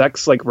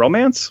same-sex like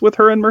romance with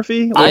her and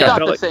Murphy. Like, I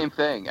thought the same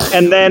thing.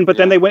 Then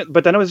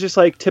it was just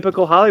like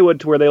typical Hollywood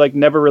to where they like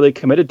never really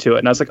committed to it.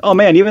 And I was like, oh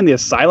man, even the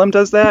Asylum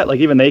does that. Like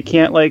even they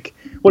can't like,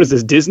 what is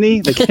this,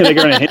 Disney? They're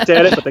going to hint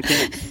at it, but they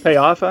can't pay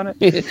off on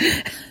it.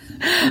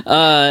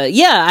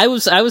 Yeah, I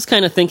was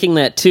kind of thinking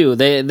that too.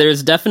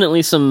 There's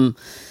definitely some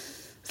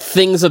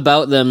things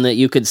about them that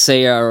you could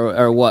say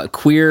are what,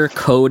 queer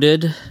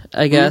coded,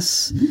 I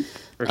guess.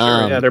 For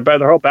sure. Yeah, their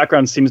whole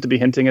background seems to be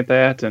hinting at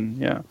that, and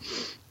yeah.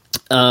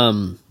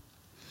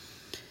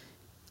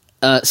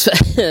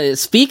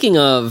 Speaking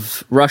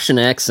of Russian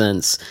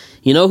accents,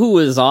 you know who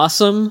was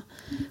awesome?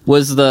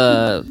 Was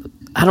I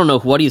don't know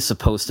what he's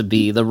supposed to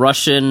be, the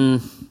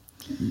Russian.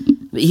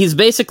 He's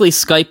basically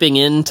Skyping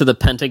into the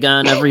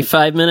Pentagon every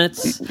 5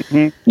 minutes.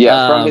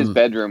 Yeah, from his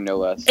bedroom, no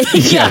less.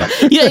 Yeah.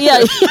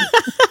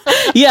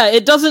 Yeah,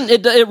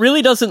 it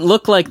really doesn't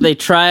look like they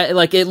try,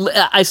 like it.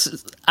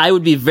 I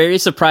would be very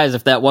surprised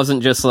if that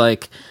wasn't just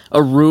like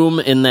a room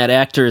in that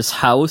actor's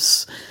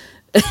house.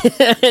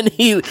 And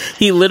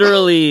he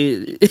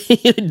literally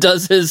he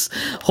does his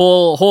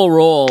whole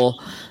role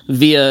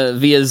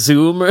via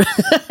Zoom.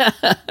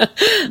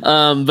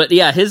 But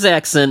yeah, his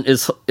accent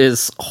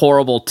is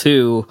horrible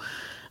too.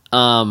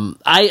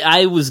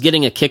 I was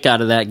getting a kick out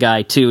of that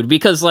guy too,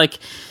 because like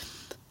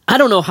I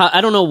don't know,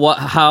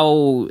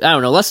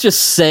 let's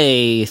just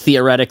say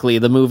theoretically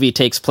the movie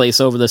takes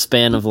place over the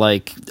span of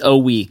like a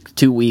week,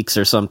 2 weeks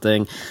or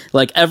something.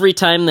 Like every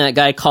time that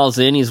guy calls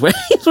in, he's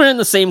wearing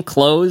the same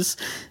clothes.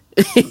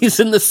 He's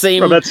in the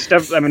same. Well,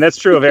 that's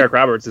true of Eric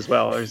Roberts as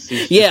well. He's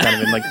kind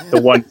of in like the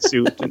one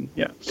suit, and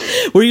yeah.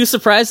 Were you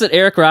surprised that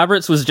Eric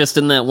Roberts was just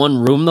in that one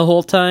room the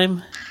whole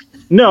time?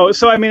 No,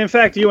 so I mean, in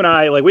fact, you and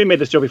I, like, we made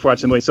this joke before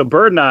watching the movie. So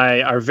Byrd and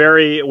I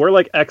we're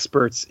like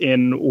experts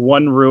in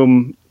one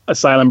room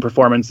Asylum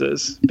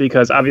performances,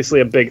 because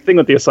obviously a big thing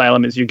with the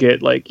Asylum is you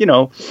get like,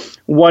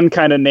 one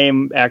kind of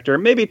name actor,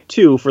 maybe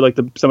two for like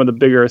some of the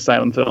bigger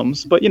Asylum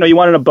films, but you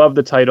want an above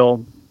the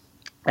title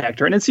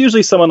actor, and it's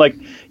usually someone like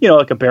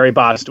like a Barry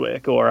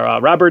Bostwick or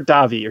Robert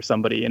Davi or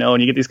somebody,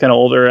 and you get these kind of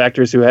older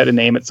actors who had a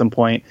name at some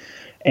point.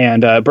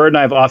 And Byrd and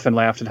I have often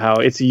laughed at how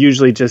it's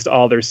usually just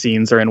all their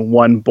scenes are in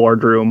one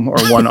boardroom or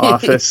one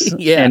office,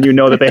 yeah. And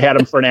that they had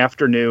them for an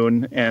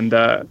afternoon, and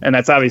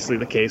that's obviously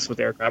the case with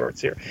Eric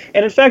Roberts here.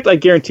 And in fact, I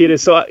guarantee it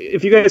is. So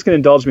if you guys can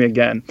indulge me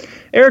again,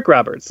 Eric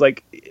Roberts,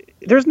 like,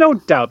 there's no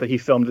doubt that he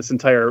filmed this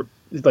entire,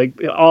 like,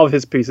 all of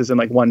his pieces in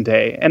like one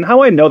day. And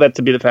how I know that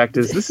to be the fact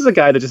is this is a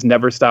guy that just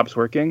never stops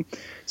working.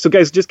 So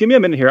guys, just give me a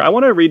minute here. I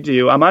want to read to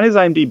you. I'm on his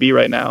IMDb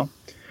right now.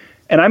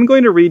 And I'm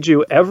going to read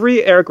you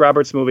every Eric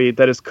Roberts movie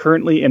that is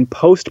currently in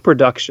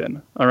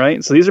post-production, all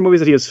right? So these are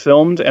movies that he has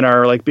filmed and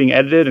are like being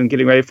edited and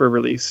getting ready for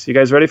release. You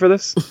guys ready for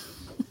this?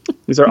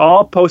 These are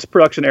all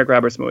post-production Eric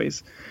Roberts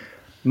movies.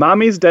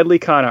 Mommy's Deadly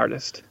Con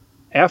Artist,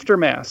 After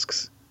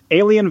Masks,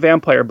 Alien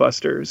Vampire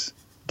Busters,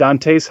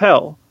 Dante's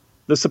Hell,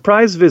 The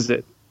Surprise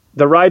Visit,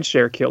 The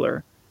Rideshare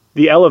Killer,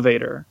 The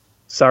Elevator,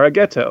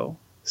 Sarajevo,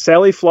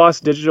 Sally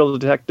Floss Digital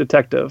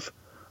Detective,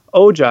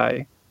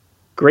 Ojai,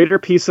 Greater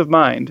Peace of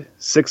Mind,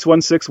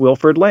 616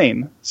 Wilford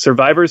Lane,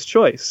 Survivor's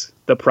Choice,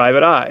 The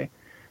Private Eye,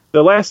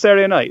 The Last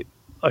Saturday Night,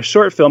 a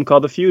short film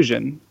called The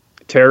Fusion,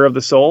 Terror of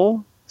the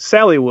Soul,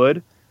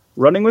 Sallywood,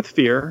 Running with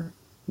Fear,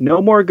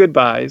 No More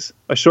Goodbyes,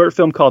 a short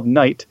film called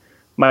Night,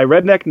 My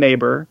Redneck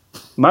Neighbor,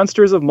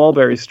 Monsters of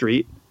Mulberry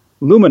Street,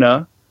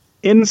 Lumina,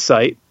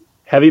 Insight,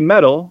 Heavy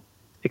Metal,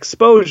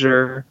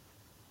 Exposure,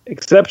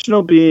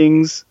 Exceptional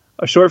Beings,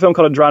 a short film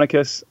called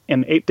Andronicus,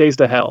 and 8 Days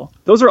to Hell.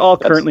 Those are all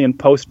currently in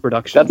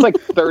post-production. That's like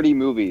 30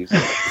 movies.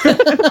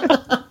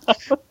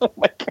 Oh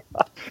my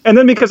God. And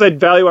then because I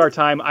value our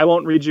time, I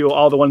won't read you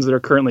all the ones that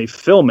are currently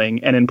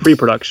filming and in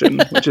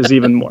pre-production, which is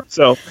even more.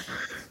 So,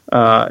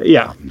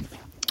 yeah.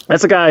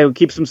 That's a guy who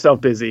keeps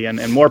himself busy,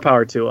 and more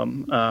power to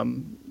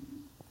him.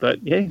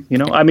 But yeah,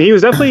 I mean, he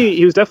was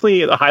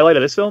definitely the highlight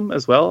of this film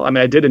as well. I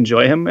mean, I did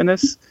enjoy him in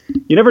this.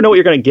 You never know what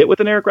you're going to get with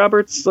an Eric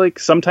Roberts. Like,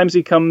 sometimes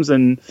he comes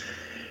and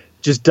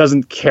just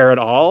doesn't care at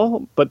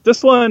all. But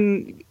this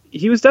one,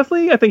 he was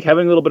definitely, I think,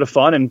 having a little bit of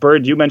fun. And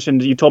Byrd, you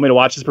told me to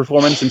watch his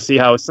performance and see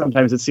how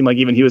sometimes it seemed like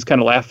even he was kind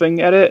of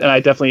laughing at it. And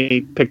I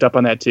definitely picked up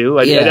on that too.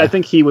 I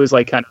think he was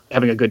like kind of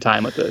having a good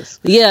time with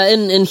this. Yeah,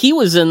 and he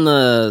was in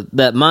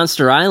that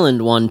Monster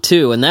Island one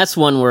too. And that's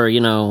one where, he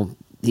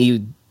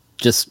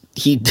just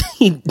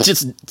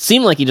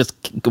seemed like he just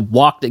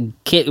walked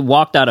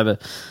out of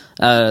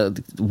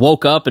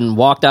woke up and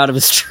walked out of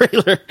his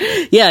trailer.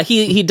 Yeah,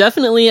 he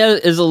definitely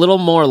is a little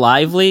more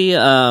lively.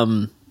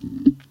 There's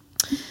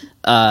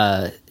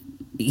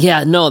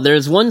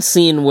one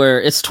scene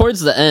where it's towards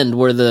the end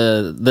where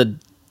the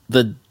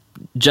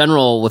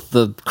general with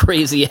the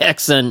crazy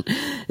accent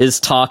is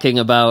talking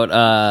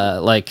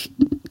about like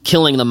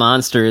killing the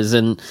monsters,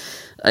 and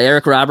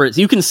Eric Roberts,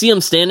 you can see him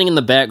standing in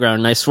the background,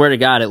 and I swear to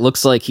God, it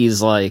looks like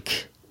he's laughing.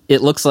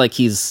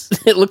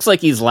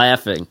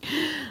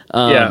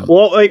 Yeah,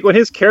 well, like when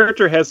his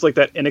character has like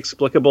that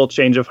inexplicable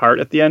change of heart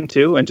at the end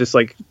too, and just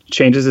like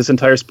changes his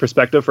entire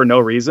perspective for no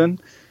reason.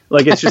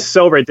 Like, it's just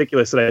so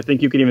ridiculous that I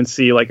think you can even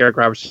see like Eric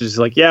Roberts just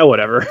like, yeah,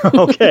 whatever,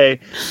 okay,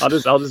 I'll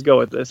just go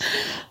with this.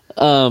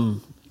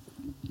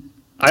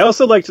 I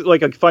also liked,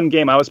 like, a fun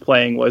game I was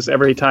playing was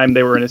every time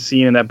they were in a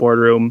scene in that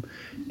boardroom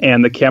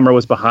and the camera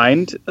was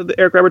behind the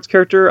Eric Roberts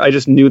character, I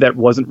just knew that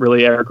wasn't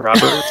really Eric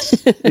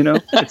Roberts.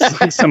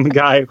 It's like some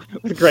guy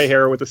with gray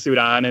hair with a suit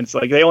on, and it's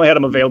like they only had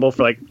him available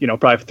for like,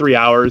 probably 3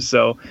 hours,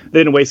 so they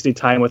didn't waste any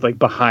time with like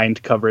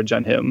behind coverage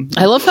on him.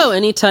 I love how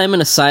anytime an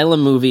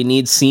Asylum movie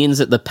needs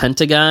scenes at the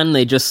Pentagon,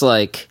 they just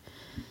like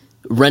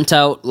rent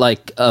out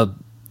like a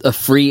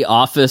free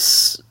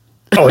office.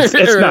 Oh, it's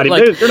not.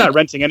 Like, they're not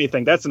renting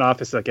anything. That's an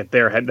office that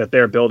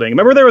they're building.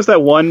 Remember, there was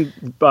that one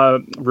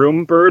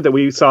room, Byrd, that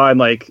we saw in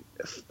like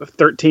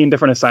 13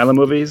 different Asylum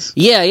movies.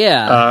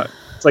 Yeah.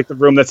 It's like the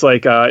room that's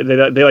like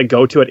they like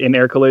go to it in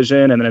Air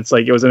Collision, and then it's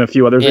like it was in a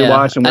few others we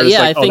watched, and we're just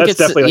like, that's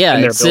definitely like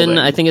in their building.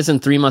 I think it's in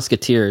Three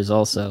Musketeers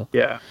also.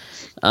 Yeah.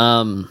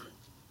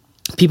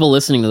 People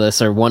listening to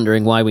this are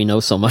wondering why we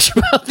know so much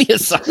about the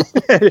Asylum.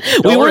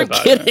 We weren't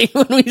kidding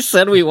when we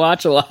said we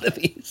watch a lot of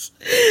these.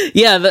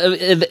 Yeah,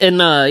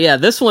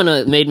 this one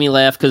made me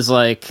laugh because,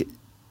 like,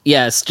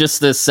 it's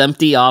just this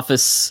empty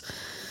office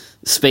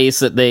space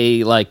that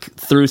they like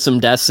threw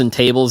some desks and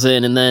tables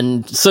in, and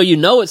then so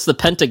it's the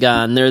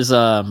Pentagon. There's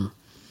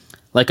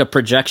like a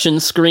projection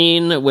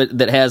screen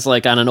that has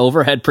like on an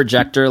overhead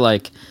projector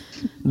like.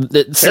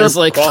 It says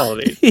like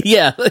quality.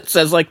 Yeah, it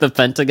says like the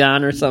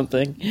Pentagon or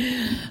something.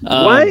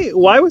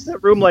 Why was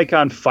that room like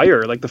on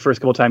fire like the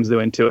first couple times they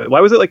went to it? Why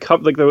was it like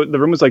the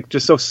room was like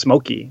just so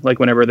smoky like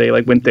whenever they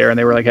like went there and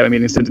they were like having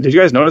meetings? Did you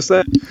guys notice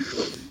that?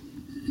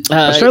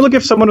 I was trying to look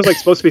if someone was like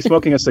supposed to be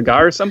smoking a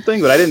cigar or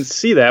something, but I didn't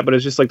see that. But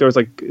it's just like there was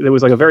like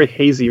a very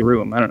hazy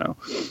room. I don't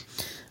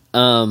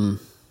know.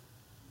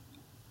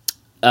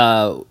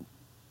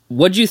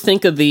 What'd you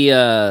think of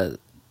the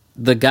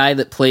guy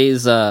that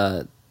plays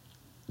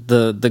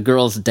the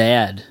girl's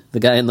dad, the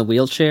guy in the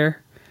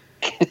wheelchair?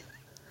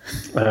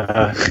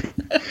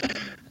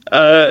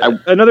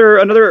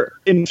 Another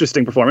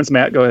interesting performance.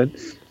 Matt, go ahead.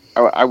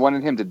 I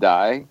wanted him to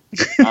die,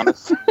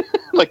 honestly.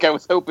 Like, I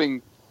was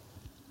hoping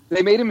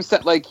they made him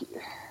set like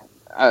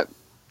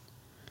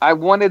I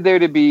wanted there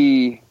to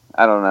be,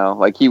 I don't know,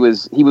 like he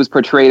was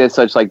portrayed as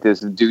such like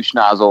this douche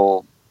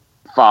nozzle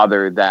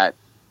father that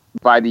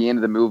by the end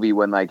of the movie,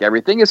 when like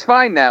everything is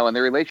fine now and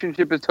the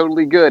relationship is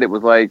totally good, it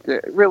was like,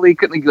 really,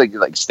 couldn't he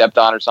like stepped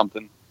on or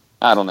something?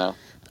 I don't know.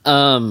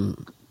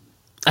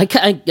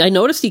 I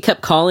noticed he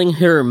kept calling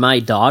her my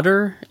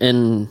daughter,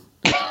 and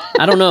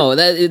I don't know,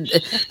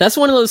 that's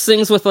one of those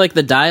things with like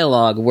the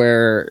dialogue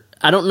where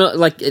I don't know,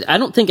 like I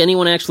don't think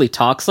anyone actually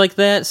talks like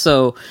that,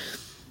 so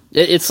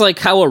it's like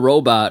how a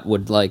robot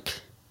would like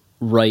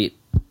write.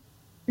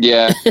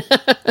 Yeah.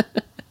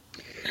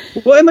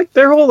 Well, and like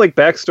their whole like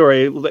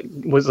backstory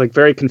was like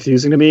very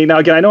confusing to me. Now,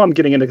 again, I know I'm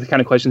getting into the kind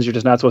of questions you're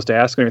just not supposed to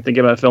ask when you're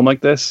thinking about a film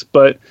like this,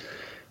 but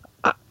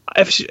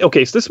so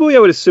this movie I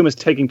would assume is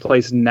taking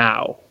place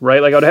now,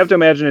 right? Like I would have to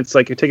imagine it's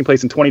like taking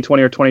place in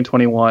 2020 or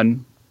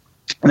 2021.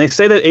 And they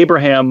say that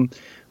Abraham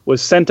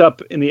was sent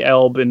up in the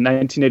Elbe in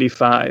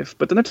 1985.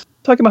 But then they're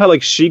talking about how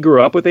like she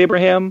grew up with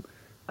Abraham.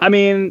 I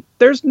mean,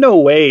 there's no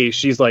way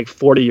she's like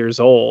 40 years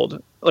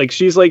old. Like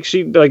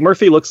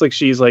Murphy looks like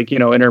she's like,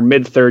 in her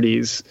mid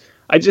 30s.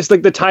 I just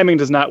like the timing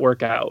does not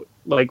work out.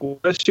 Like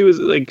she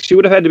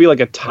would have had to be like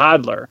a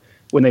toddler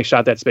when they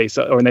shot that space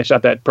or when they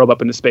shot that probe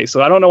up into space.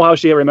 So I don't know how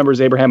she remembers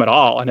Abraham at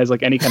all and has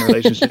like any kind of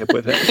relationship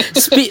with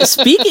him.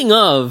 Speaking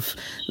of,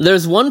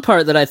 there's one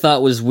part that I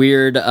thought was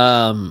weird.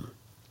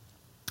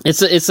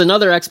 It's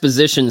another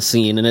exposition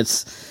scene, and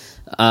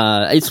it's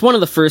one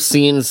of the first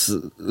scenes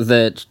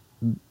that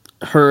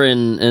her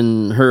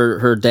and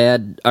her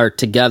dad are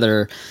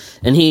together,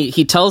 and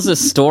he tells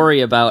this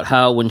story about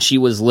how when she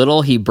was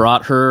little he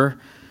brought her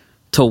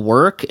to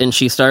work and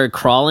she started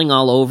crawling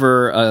all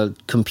over a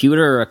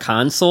computer or a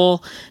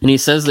console, and he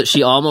says that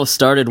she almost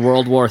started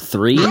World War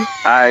III.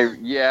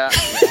 That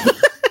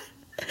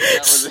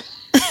was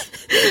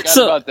forgot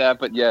about that,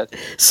 but yes.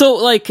 So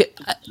like,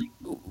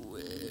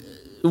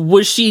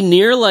 was she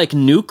near like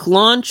nuke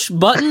launch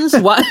buttons?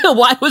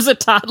 Why was a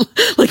toddler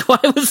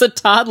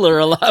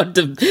allowed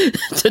to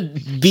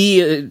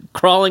be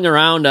crawling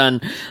around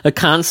on a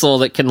console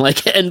that can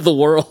like end the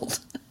world?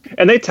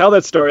 And they tell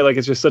that story like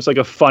it's just such like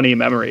a funny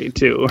memory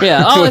too.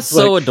 Yeah. Oh, it's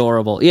so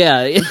adorable.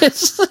 Yeah.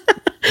 It's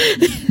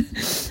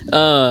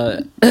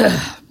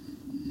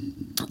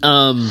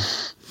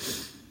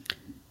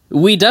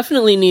we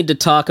definitely need to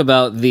talk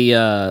about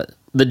the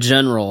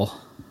general.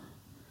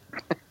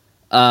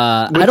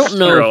 I don't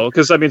know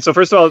because I mean, so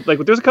first of all, like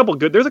there's a couple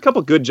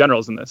good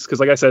generals in this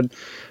because, like I said,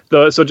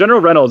 so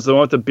General Reynolds, the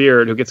one with the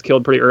beard who gets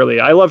killed pretty early,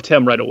 I loved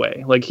him right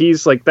away. Like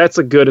he's like that's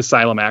a good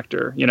Asylum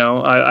actor,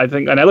 I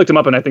think, and I looked him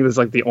up and I think this is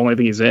like the only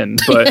thing he's in,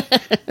 but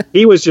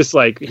he was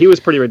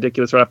pretty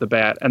ridiculous right off the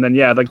bat. And then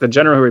like the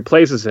general who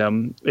replaces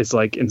him is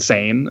like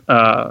insane.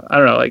 I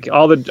don't know, like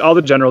all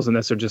the generals in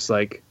this are just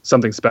like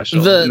something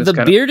special.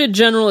 The bearded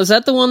general, is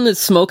that the one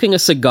that's smoking a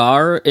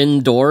cigar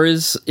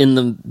indoors in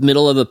the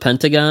middle of the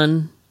Pentagon?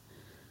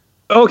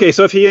 Okay,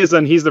 so if he is,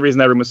 then he's the reason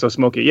that room was so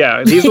smoky.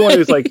 Yeah, he's the one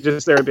who's like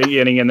just there at the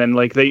beginning, and then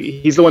like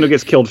he's the one who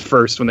gets killed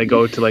first when they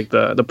go to like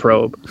the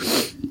probe.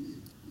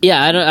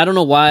 Yeah, I don't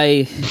know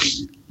why.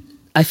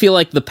 I feel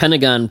like the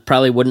Pentagon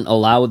probably wouldn't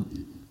allow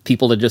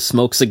people to just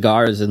smoke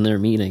cigars in their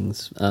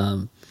meetings.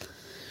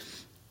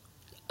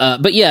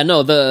 But yeah,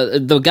 no,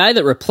 the guy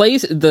that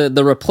replaced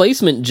the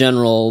replacement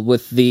general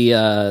with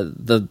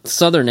the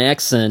Southern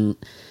accent.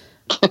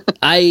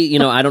 I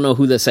don't know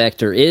who this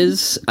actor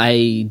is.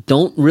 I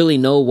don't really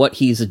know what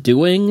he's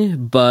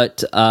doing,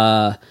 but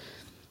I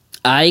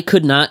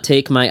could not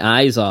take my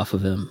eyes off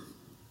of him.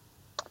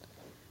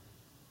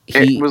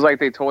 It was like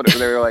they told it.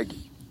 They were like,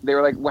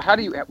 well,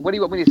 what do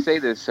you want me to say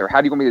this, or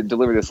how do you want me to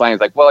deliver this line? It's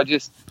like, well, I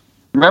just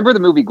remember the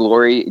movie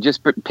Glory.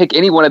 Just pick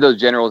any one of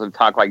those generals and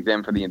talk like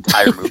them for the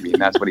entire movie,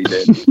 and that's what he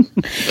did.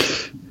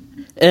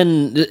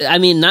 And I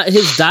mean, not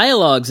his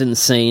dialogue's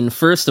insane.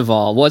 First of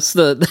all,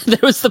 there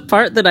was the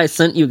part that I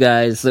sent you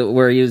guys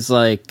where he was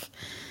like,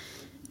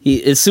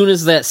 as soon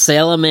as that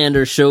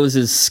salamander shows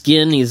his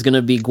skin, he's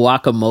gonna be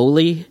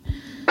guacamole.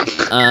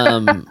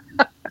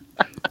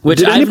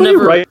 Which I've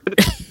never.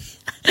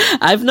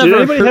 Did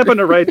anybody happen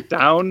to write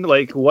down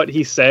like what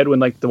he said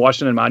when like the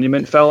Washington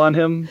Monument fell on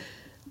him?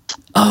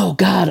 Oh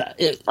God,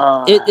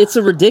 it's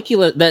a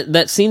ridiculous.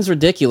 That scene's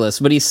ridiculous.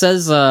 But he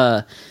says.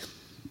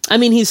 I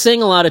mean, he's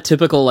saying a lot of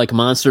typical like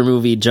monster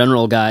movie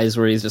general guys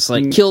where he's just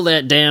like, kill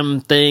that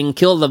damn thing,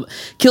 kill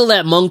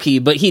that monkey.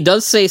 But he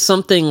does say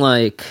something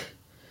like,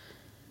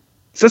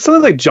 says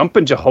something like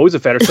jumping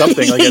Jehoshaphat or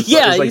something. Like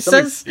yeah,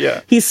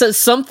 he says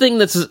something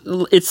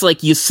it's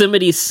like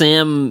Yosemite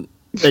Sam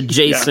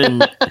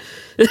adjacent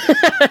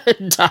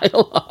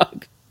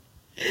dialogue.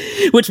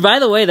 Which, by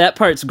the way, that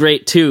part's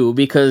great too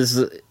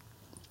because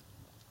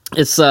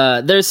it's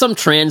there's some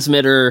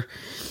transmitter.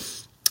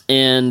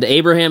 And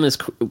Abraham is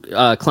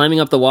climbing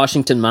up the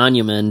Washington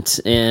Monument,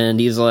 and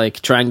he's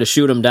like trying to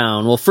shoot him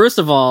down. Well, first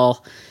of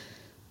all,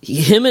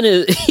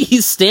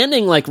 he's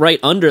standing like right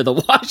under the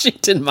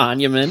Washington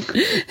Monument,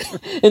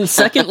 and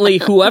secondly,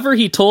 whoever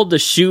he told to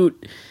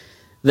shoot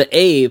the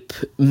ape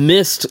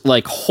missed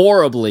like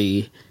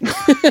horribly.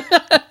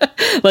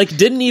 Like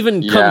didn't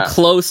even come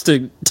close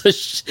to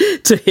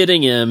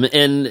hitting him,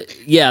 and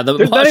yeah,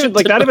 there's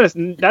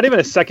not even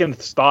a second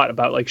thought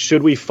about like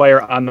should we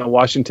fire on the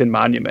Washington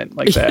Monument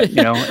like that,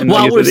 And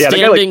while we're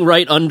standing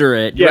right under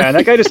it. Yeah, right? And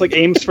that guy just like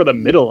aims for the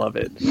middle of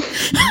it.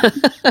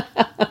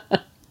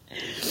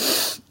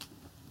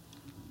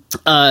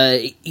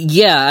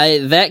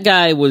 That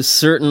guy was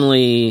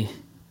certainly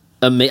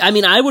amazing. I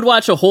mean, I would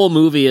watch a whole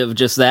movie of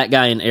just that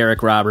guy and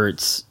Eric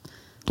Roberts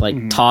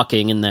like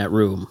talking in that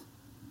room.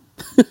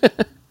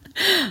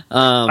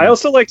 I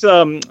also liked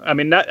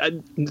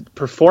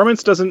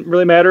performance doesn't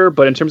really matter,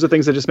 but in terms of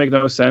things that just make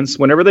no sense,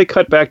 whenever they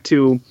cut back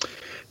to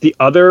the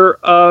other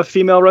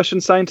female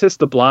Russian scientist,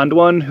 the blonde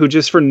one, who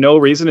just for no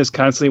reason is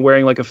constantly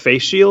wearing like a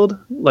face shield,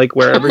 like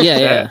wherever she's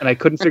at, and I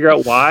couldn't figure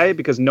out why,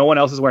 because no one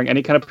else is wearing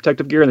any kind of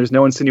protective gear, and there's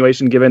no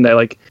insinuation given that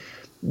like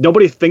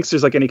nobody thinks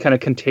there's like any kind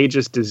of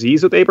contagious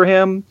disease with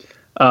Abraham,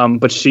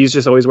 but she's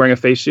just always wearing a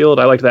face shield.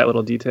 I liked that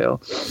little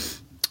detail.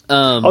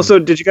 Also,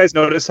 did you guys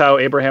notice how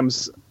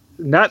Abraham's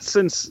not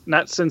since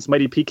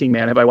Mighty Peking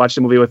Man have I watched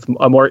a movie with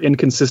a more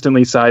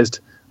inconsistently sized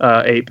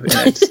ape in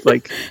it.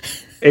 Like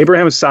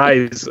Abraham's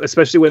size,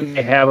 especially when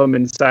they have him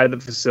inside the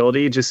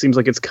facility, just seems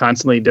like it's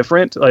constantly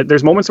different. Like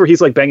there's moments where he's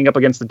like banging up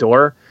against the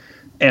door,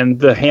 and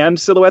the hand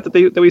silhouette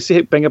that we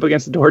see bang up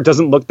against the door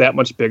doesn't look that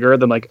much bigger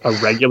than like a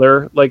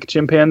regular like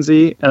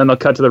chimpanzee. And then they'll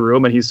cut to the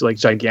room and he's like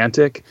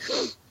gigantic.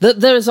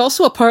 There's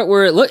also a part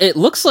where it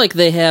looks like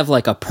they have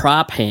like a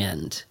prop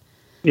hand.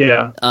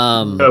 Yeah.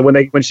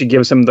 When she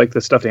gives him like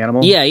the stuffed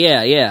animal.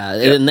 Yeah.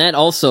 And that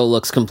also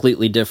looks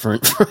completely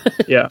different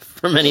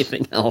from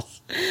anything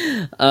else.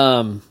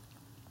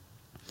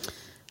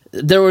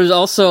 There was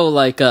also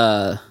like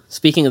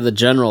speaking of the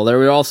general, there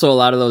were also a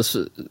lot of those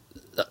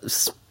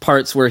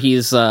parts where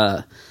he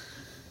says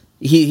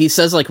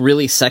like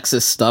really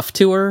sexist stuff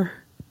to her,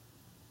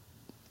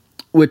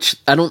 which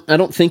I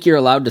don't think you're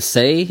allowed to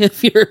say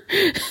if you're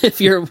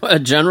a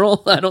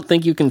general. I don't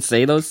think you can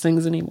say those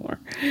things anymore.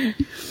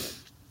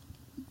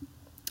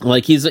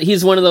 Like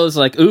he's one of those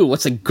like, ooh,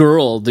 what's a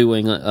girl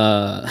doing?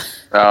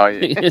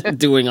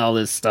 Doing all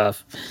this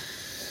stuff.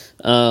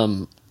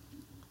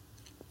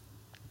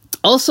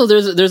 Also,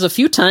 there's a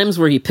few times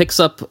where he picks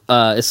up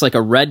it's like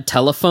a red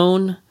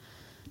telephone,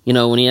 you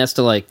know, when he has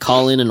to like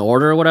call in an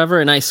order or whatever.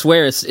 And I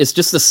swear it's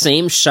just the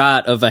same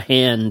shot of a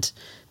hand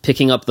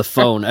picking up the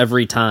phone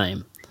every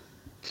time.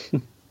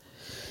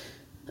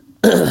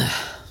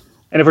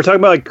 And if we're talking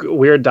about like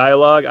weird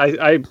dialogue,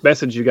 I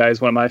messaged you guys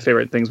one of my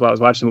favorite things while I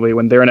was watching the movie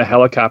when they're in a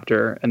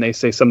helicopter and they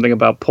say something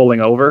about pulling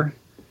over,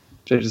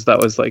 which I just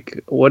thought was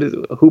like,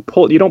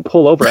 you don't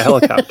pull over a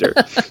helicopter.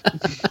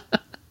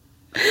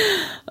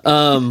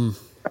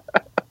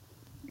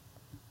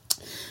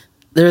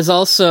 There's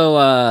also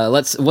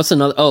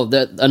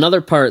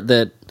another part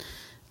that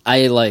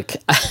I like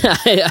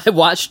I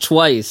watched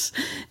twice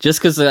just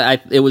because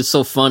it was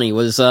so funny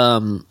was I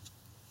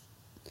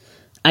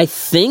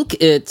think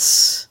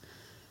it's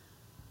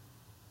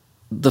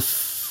the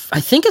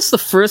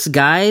first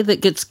guy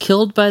that gets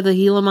killed by the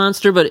Gila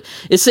monster, but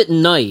it's at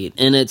night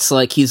and it's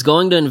like he's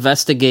going to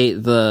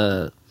investigate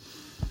the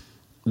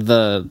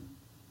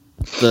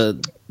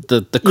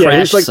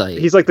crash site.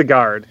 He's like the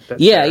guard.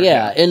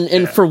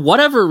 And for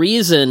whatever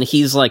reason,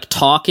 he's like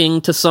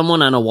talking to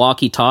someone on a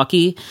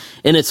walkie-talkie,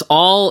 and it's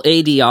all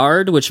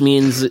ADR'd, which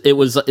means it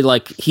was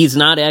like he's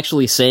not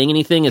actually saying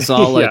anything. It's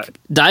all like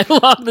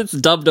dialogue that's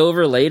dubbed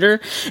over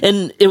later,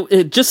 and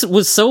it just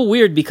was so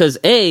weird because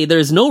A,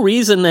 there's no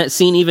reason that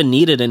scene even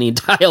needed any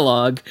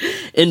dialogue,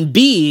 and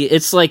B,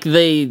 it's like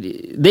they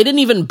didn't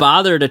even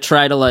bother to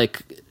try to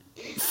like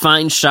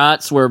find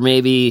shots where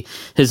maybe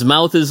his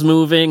mouth is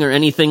moving or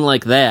anything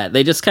like that.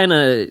 They just kind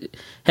of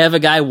have a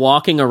guy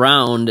walking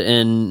around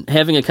and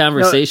having a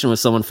conversation with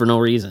someone for no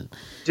reason.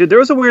 Dude, there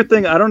was a weird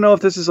thing. I don't know if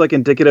this is like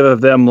indicative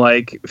of them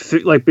like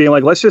being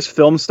like, let's just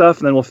film stuff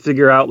and then we'll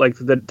figure out like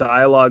the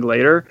dialogue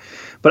later.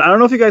 But I don't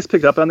know if you guys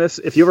picked up on this.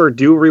 If you ever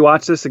do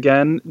rewatch this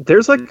again,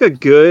 there's like a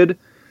good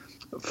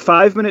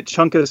 5-minute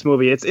chunk of this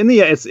movie. It's in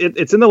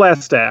the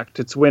last act.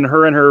 It's when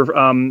her and her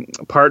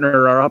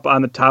partner are up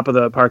on the top of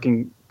the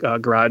parking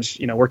garage,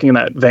 you know, working in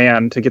that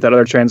van to get that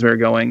other transmitter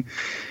going.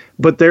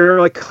 But they're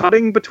like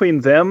cutting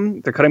between them.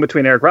 They're cutting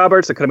between Eric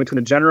Roberts. They're cutting between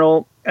the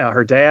general,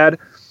 her dad.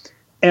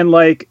 And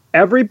like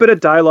every bit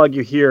of dialogue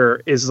you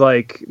hear is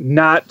like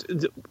not,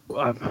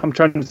 I'm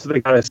trying to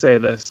think how to say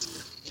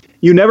this.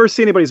 You never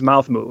see anybody's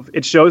mouth move.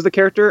 It shows the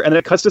character and then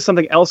it cuts to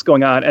something else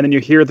going on. And then you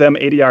hear them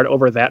ADR'd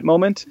over that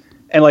moment.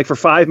 And like for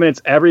 5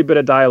 minutes, every bit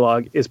of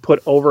dialogue is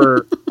put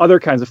over other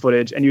kinds of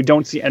footage, and you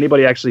don't see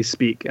anybody actually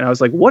speak. And I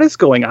was like, "What is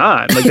going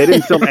on?" Like they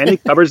didn't film any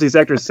covers of these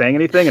actors saying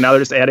anything, and now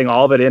they're just adding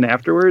all of it in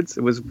afterwards.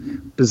 It was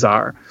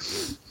bizarre.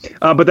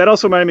 But that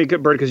also reminded me,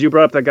 Byrd, because you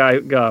brought up that guy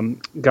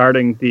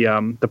guarding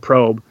the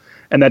probe,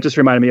 and that just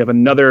reminded me of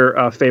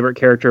another favorite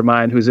character of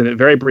mine who's in it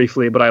very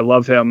briefly, but I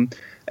love him.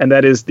 And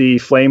that is the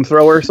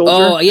flamethrower soldier.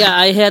 Oh yeah,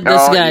 I had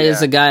this guy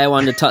as a guy I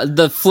wanted to talk.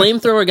 The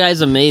flamethrower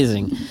guy's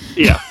amazing.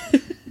 Yeah.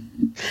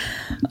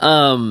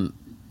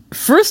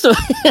 First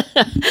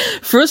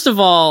of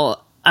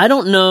all, I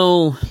don't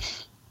know.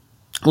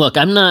 Look,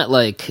 I'm not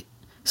like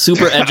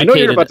super educated. I know what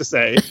you're about to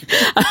say.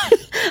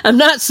 I'm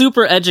not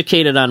super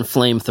educated on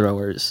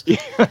flamethrowers.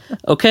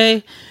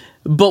 Okay,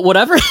 but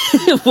whatever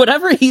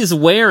he's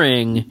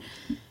wearing,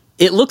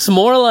 it looks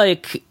more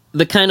like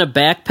the kind of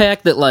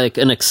backpack that like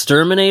an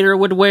exterminator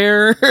would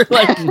wear,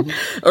 like,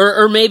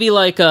 or maybe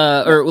like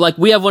or like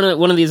we have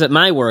one of these at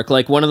my work,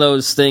 like one of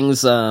those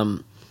things.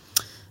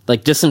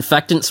 Like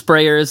disinfectant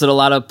sprayers that a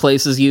lot of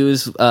places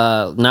use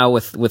now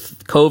with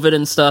COVID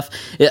and stuff.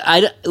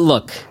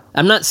 Look,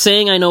 I'm not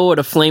saying I know what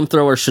a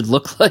flamethrower should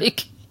look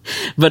like,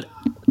 but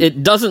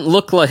it doesn't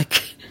look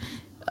like.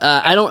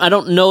 I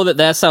don't know that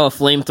that's how a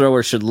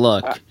flamethrower should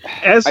look.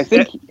 I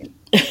think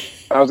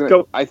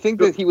I think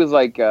that he was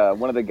like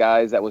one of the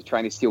guys that was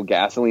trying to steal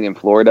gasoline in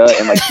Florida,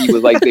 and like he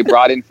was like they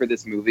brought in for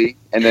this movie,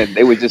 and then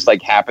they would just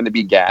like happen to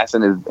be gas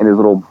in his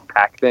little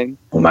pack thing.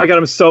 Oh my god,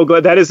 I'm so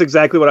glad. That is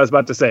exactly what I was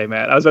about to say,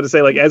 Matt. I was about to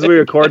say, like, as we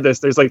record this,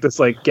 there's like this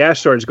like gas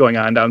shortage going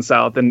on down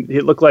south, and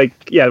it looked like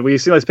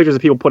we've seen those pictures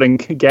of people putting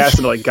gas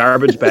into like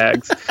garbage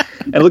bags,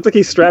 and it looked like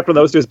he strapped one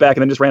of those to his back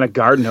and then just ran a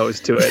garden hose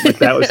to it. Like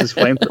that was his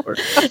flamethrower.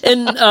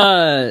 And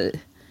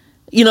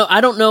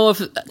I don't know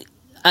if.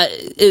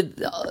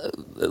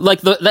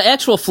 Like the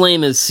actual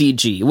flame is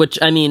CG, which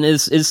I mean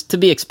is to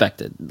be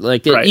expected.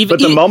 Like right. But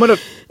the moment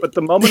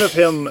of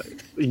him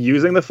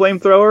using the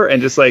flamethrower and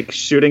just like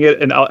shooting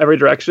it in every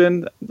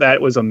direction,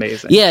 that was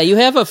amazing. Yeah, you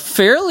have a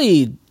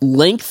fairly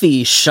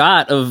lengthy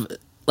shot of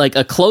like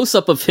a close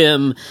up of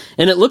him,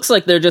 and it looks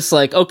like they're just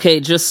like, okay,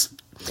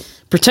 just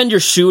pretend you're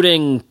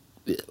shooting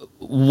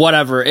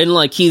whatever, and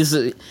like he's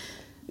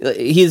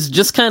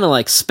just kind of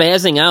like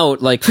spazzing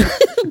out, like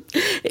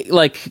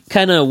like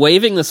kind of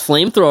waving this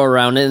flamethrower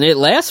around, and it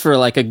lasts for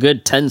like a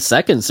good 10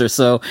 seconds or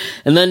so,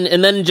 and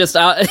then just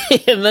out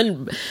and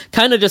then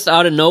kind of just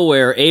out of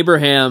nowhere,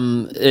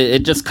 Abraham, it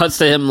just cuts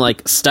to him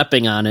like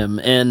stepping on him,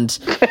 and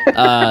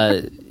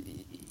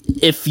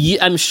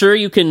I'm sure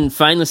you can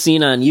find the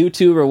scene on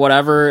YouTube or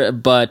whatever,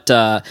 but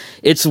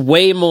it's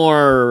way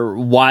more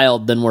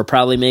wild than we're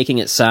probably making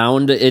it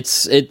sound.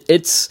 It's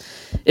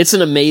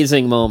an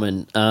amazing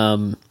moment.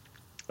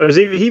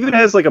 He even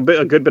has like a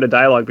good bit of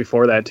dialogue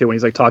before that too, when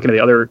he's like talking to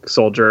the other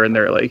soldier, and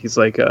he's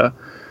like,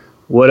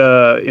 what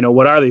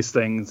are these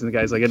things? And the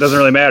guy's like, it doesn't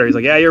really matter. He's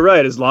like, yeah, you're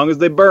right, as long as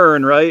they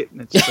burn, right?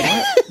 And it's just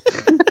like,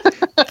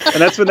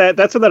 and that's when that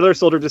other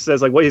soldier just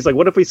says like, he's like,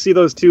 what if we see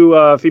those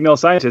two female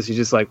scientists? He's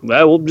just like,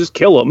 well, we'll just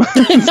kill them.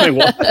 It's like,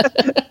 what?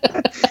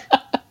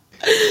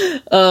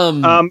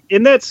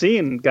 In that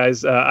scene,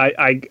 guys,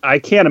 I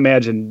can't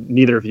imagine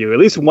neither of you, at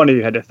least one of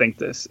you, had to think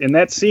this. In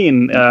that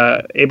scene,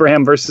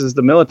 Abraham versus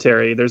the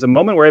military, there's a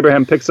moment where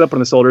Abraham picks up one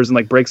of the soldiers and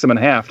like breaks them in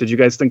half. Did you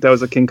guys think that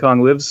was a King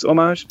Kong Lives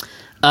homage?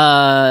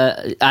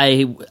 The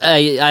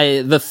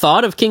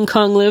thought of King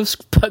Kong Lives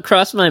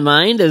crossed my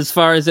mind as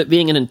far as it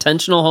being an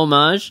intentional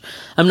homage.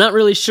 I'm not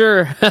really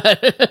sure.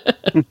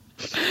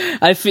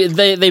 I feel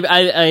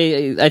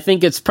I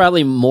think it's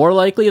probably more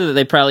likely that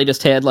they probably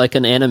just had like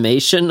an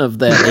animation of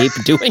that ape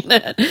doing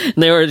that, and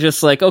they were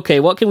just like,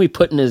 okay, what can we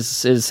put in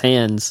his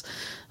hands?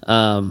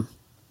 But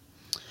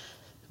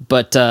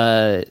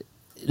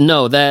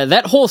no,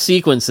 that whole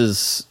sequence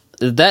is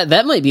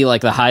that might be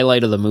like the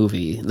highlight of the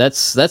movie.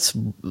 That's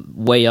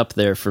way up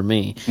there for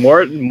me.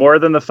 More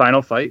than the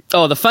final fight.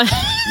 Oh, the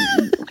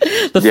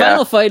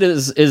final fight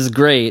is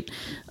great.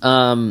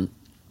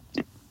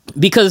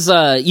 Because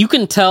you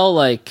can tell,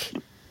 like,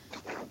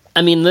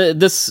 I mean,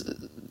 this,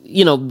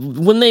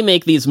 when they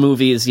make these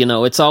movies,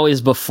 it's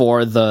always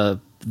before the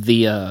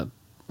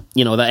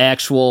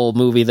actual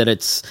movie that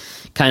it's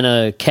kind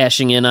of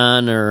cashing in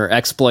on or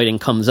exploiting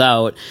comes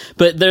out.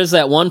 But there's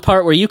that one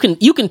part where you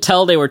can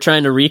tell they were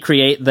trying to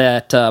recreate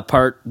that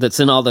part that's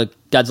in all the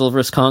Godzilla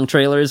vs. Kong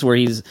trailers where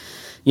he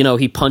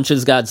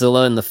punches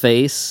Godzilla in the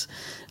face.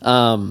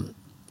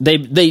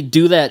 They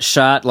do that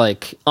shot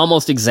like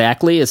almost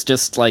exactly. It's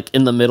just like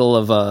in the middle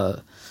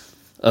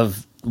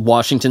of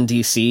Washington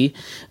D.C.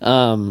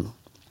 Yeah,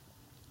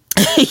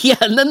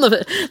 and then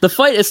the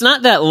fight. It's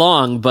not that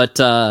long, but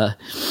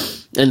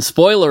and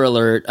spoiler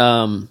alert,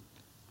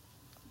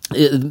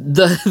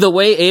 the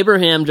way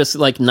Abraham just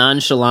like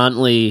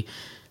nonchalantly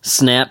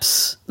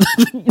snaps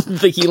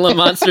the Gila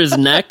monster's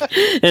neck,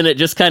 and it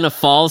just kind of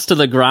falls to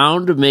the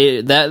ground.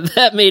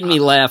 That made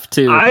me laugh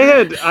too.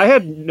 I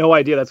had no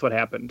idea that's what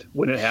happened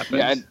when it happened.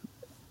 Yeah,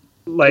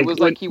 it was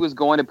like he was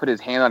going to put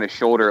his hand on his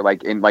shoulder,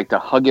 like to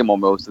hug him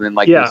almost, and then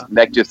like his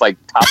neck just like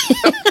topped.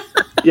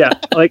 Yeah,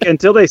 like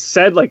until they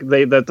said like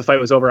that the fight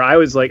was over, I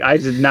was like, I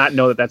did not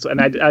know that's,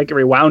 and I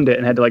rewound it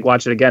and had to like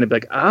watch it again and be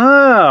like,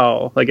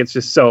 oh, like it's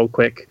just so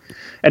quick.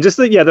 And just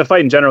the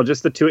fight in general,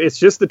 it's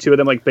just the two of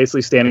them like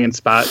basically standing in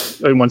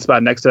one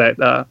spot next to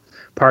that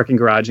parking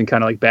garage and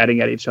kind of like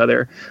batting at each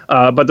other.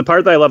 But the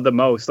part that I love the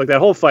most, like that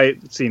whole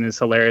fight scene is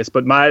hilarious.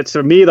 But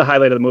for me, the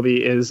highlight of the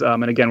movie is,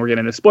 and again, we're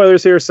getting into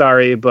spoilers here,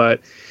 sorry,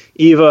 but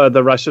Eva,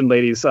 the Russian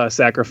lady's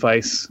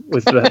sacrifice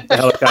with the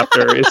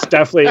helicopter is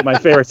definitely my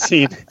favorite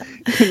scene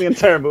in the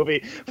entire movie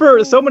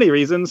for so many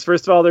reasons.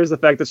 First of all, there's the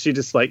fact that she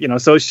just like,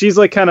 so she's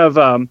like kind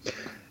of,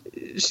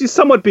 she's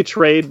somewhat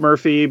betrayed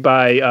Murphy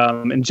by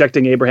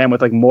injecting Abraham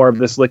with like more of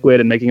this liquid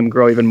and making him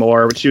grow even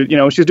more. Which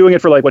she's doing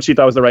it for like what she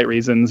thought was the right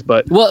reasons.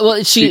 But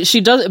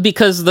she does it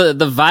because the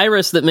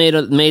virus that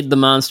made the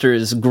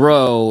monsters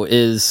grow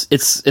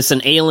it's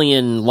an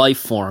alien life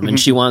form, and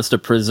she wants to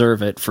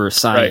preserve it for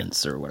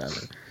science or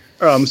whatever.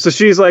 So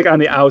she's like on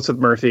the outs with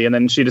Murphy, and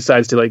then she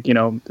decides to like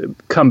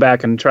come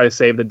back and try to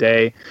save the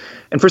day.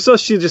 And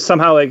she just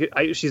somehow like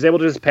she's able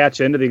to just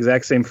patch into the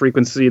exact same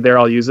frequency they're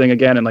all using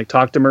again and like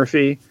talk to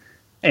Murphy.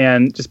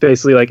 And just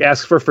basically like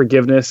ask for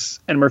forgiveness,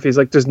 and Murphy's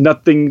like, "There's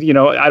nothing,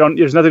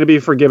 there's nothing to be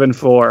forgiven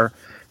for."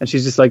 And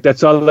she's just like,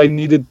 "That's all I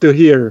needed to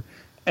hear."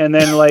 and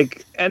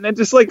then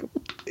just like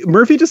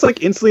Murphy just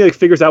like instantly like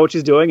figures out what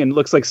she's doing and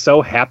looks like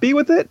so happy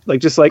with it, like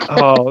just like,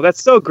 oh,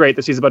 that's so great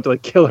that she's about to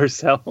like kill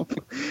herself,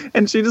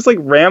 and she just like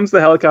rams the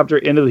helicopter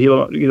into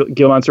the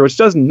Gila monster, which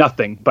does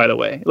nothing, by the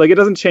way. Like, it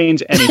doesn't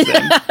change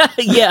anything.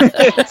 Yeah,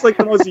 it's like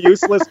the most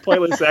useless,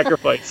 pointless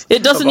sacrifice.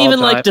 It doesn't even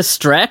like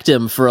distract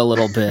him for a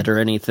little bit or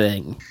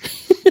anything.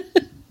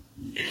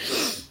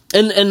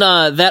 and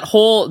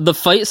the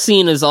fight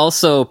scene is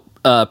also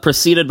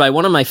preceded by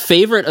one of my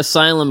favorite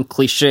Asylum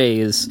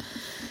cliches,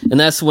 and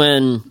that's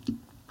when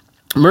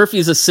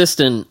Murphy's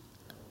assistant,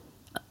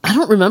 I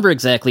don't remember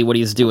exactly what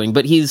he's doing,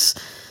 but he's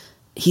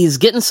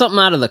getting something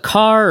out of the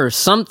car or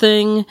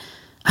something.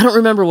 I don't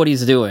remember what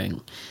he's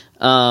doing.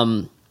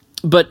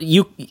 But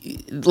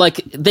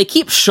they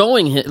keep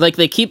showing him, like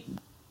they keep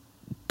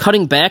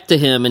cutting back to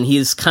him, and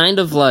he's kind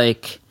of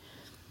like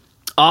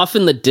off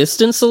in the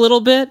distance a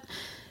little bit.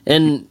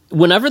 And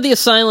whenever the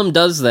Asylum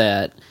does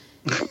that,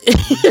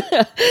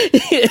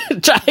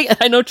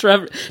 I know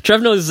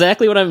Trev knows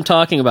exactly what I'm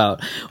talking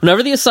about.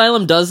 Whenever the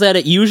Asylum does that,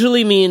 it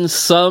usually means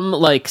some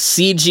like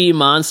CG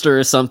monster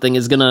or something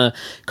is gonna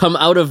come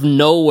out of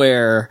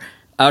nowhere,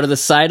 out of the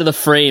side of the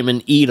frame,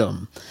 and eat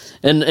him.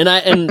 And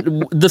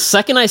the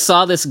second I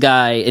saw this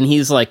guy and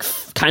he's like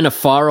kind of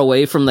far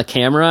away from the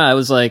camera, I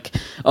was like,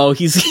 oh,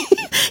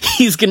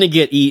 he's gonna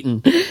get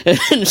eaten.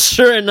 And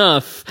sure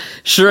enough,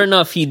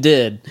 he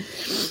did.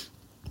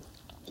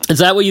 Is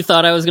that what you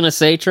thought I was going to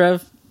say,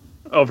 Trev?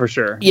 Oh, for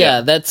sure.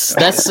 Yeah, that's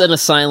an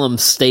Asylum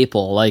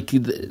staple. Like,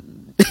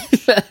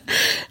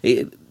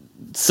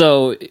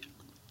 so,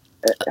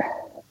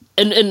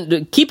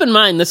 and keep in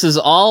mind, this is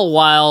all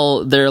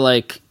while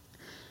there's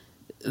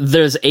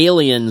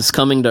aliens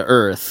coming to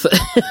Earth.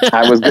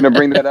 I was going to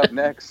bring that up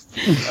next.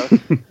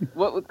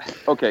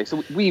 Okay,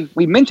 so we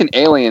mentioned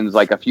aliens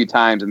like a few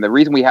times, and the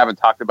reason we haven't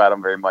talked about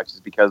them very much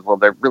is because, well,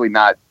 they're really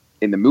not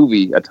in the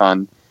movie a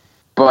ton.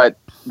 But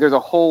there's a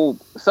whole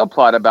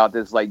subplot about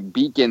this like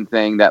beacon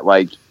thing that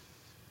like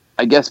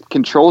I guess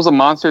controls the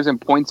monsters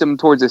and points them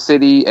towards the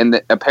city,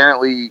 and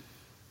apparently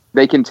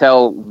they can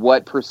tell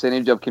what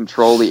percentage of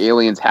control the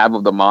aliens have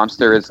of the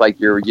monster. It's like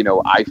your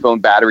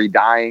iPhone battery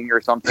dying or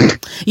something.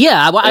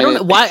 Yeah,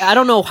 I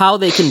don't know how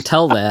they can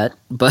tell that,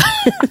 but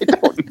I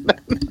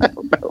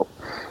don't know.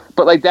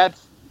 But like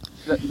that's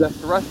the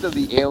thrust of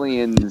the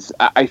aliens.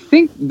 I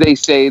think they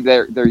say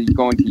they're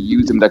going to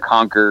use them to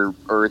conquer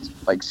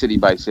Earth, like city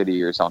by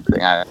city or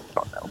something. I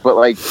don't know, but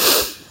like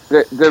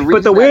the reason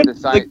but the weird.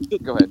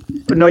 Go ahead.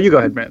 No, you go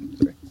ahead, man.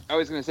 Sorry. I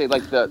was going to say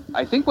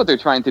I think what they're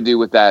trying to do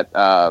with that.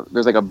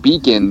 There's like a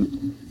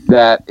beacon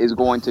that is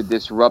going to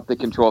disrupt the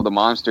control of the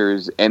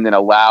monsters and then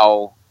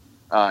allow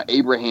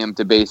Abraham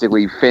to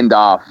basically fend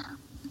off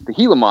the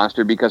Gila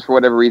monster, because for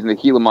whatever reason the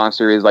Gila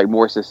monster is like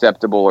more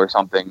susceptible or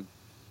something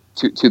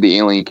to the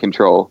alien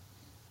control.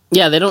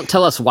 Yeah, they don't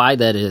tell us why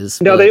that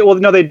is. No,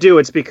 they do.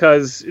 It's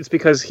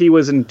because he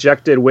was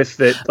injected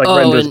with it, like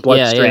Render's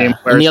bloodstream. Yeah.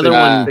 And the other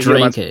one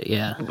drank it.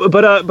 Yeah.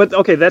 But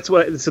okay, that's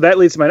what. So that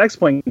leads to my next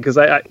point, because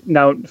I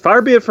now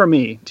far be it from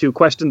me to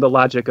question the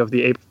logic of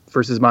the ape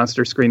versus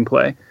monster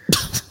screenplay,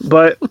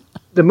 but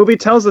the movie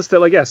tells us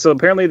that so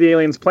apparently the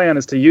aliens' plan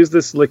is to use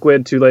this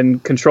liquid to then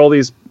control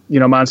these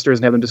monsters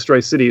and have them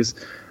destroy cities.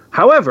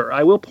 However,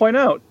 I will point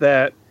out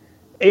that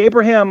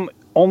Abraham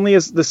only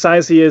is the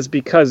size he is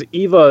because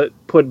Eva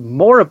put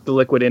more of the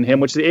liquid in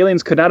him, which the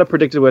aliens could not have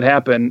predicted would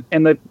happen.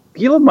 And the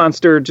Gila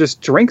monster just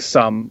drinks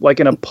some, like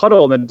in a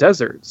puddle in the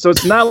desert. So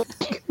it's not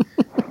like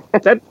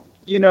that,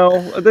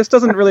 this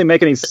doesn't really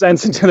make any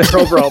sense into their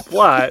overall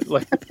plot.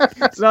 Like,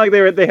 it's not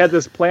like they had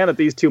this plan that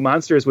these two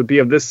monsters would be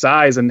of this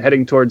size and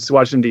heading towards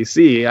Washington,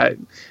 D.C.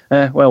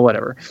 Well,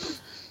 whatever.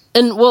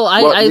 And,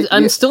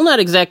 I'm still not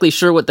exactly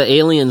sure what the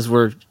aliens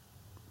were,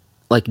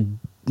 like,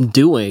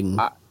 doing.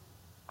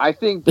 I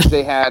think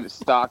they had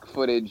stock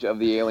footage of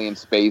the alien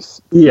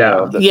space.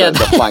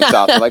 The flying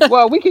saucer. Like,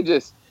 well, we could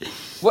just.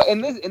 Well,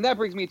 and that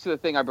brings me to the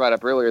thing I brought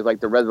up earlier, is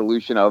like the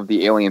resolution of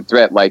the alien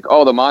threat. Like,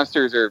 oh, the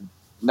monsters are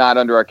not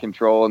under our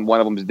control, and one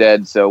of them's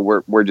dead, so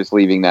we're just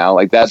leaving now.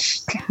 Like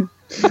that's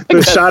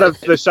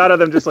the shot of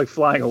them just like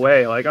flying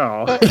away. Like,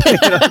 oh.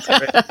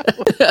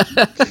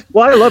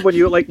 Well, I love when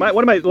you like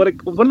one of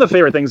the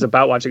favorite things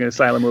about watching an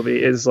Asylum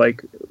movie is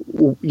like,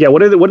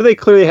 what do they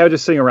clearly have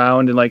just sitting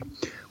around, and like,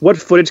 what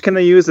footage can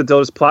they use that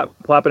they'll just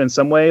plop it in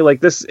some way?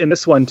 Like in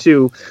this one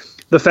too,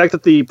 the fact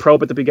that the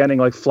probe at the beginning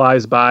like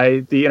flies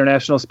by the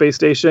International Space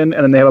Station,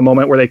 and then they have a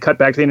moment where they cut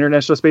back to the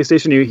International Space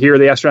Station. You hear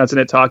the astronauts in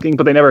it talking,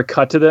 but they never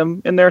cut to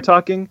them in there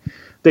talking.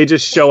 They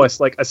just show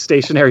us like a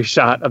stationary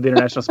shot of the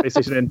International Space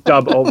Station and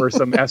dub over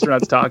some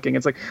astronauts talking.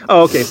 It's like,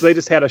 oh, okay, so they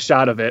just had a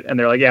shot of it, and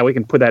they're like, yeah, we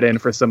can put that in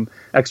for some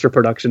extra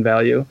production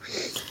value.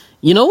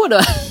 You know what?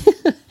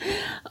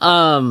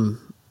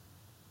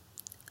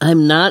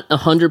 I'm not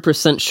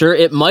 100% sure.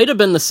 It might have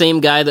been the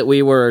same guy that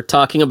we were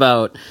talking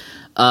about,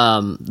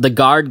 the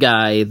guard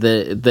guy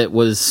that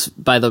was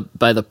by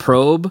the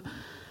probe.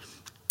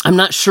 I'm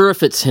not sure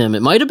if it's him.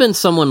 It might have been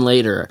someone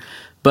later,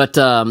 but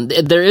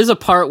there is a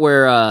part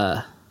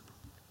where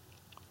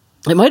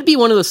it might be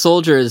one of the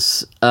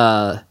soldiers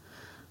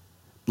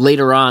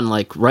later on,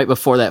 like right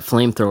before that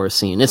flamethrower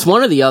scene. It's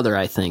one or the other,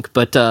 I think.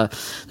 But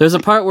there's a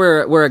part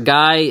where a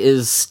guy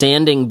is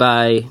standing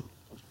by,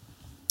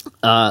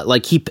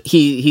 like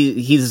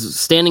he's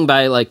standing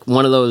by like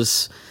one of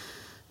those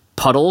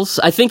puddles.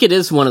 I think it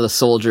is one of the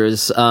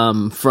soldiers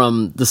from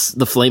the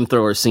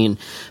flamethrower scene.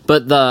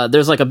 But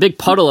there's like a big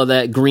puddle of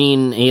that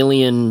green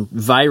alien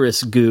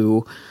virus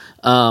goo.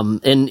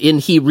 And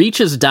he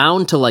reaches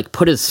down to like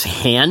put his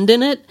hand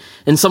in it,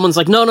 and someone's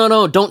like,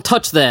 no, don't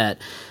touch that.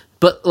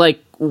 But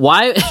like,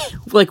 why?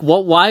 Like,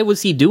 why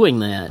was he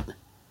doing that?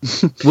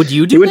 Would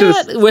you do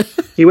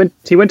that? He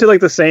went to like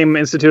the same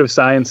Institute of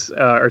Science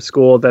or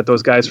school that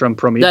those guys from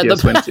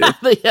Prometheus went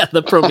to. Yeah,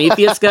 the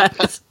Prometheus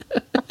guys.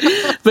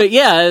 But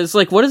yeah, it's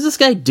like, what is this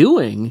guy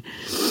doing?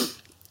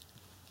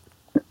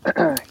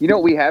 You know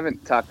what we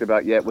haven't talked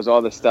about yet was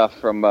all the stuff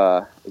from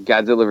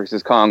Godzilla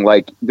vs. Kong.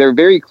 Like, they're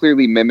very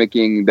clearly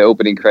mimicking the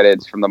opening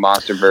credits from the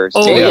MonsterVerse.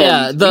 Oh,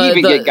 yeah. We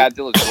even get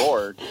Godzilla's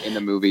roar in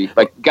the movie.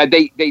 Like,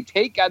 they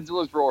take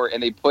Godzilla's roar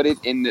and they put it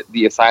in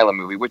the Asylum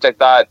movie, which I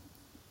thought,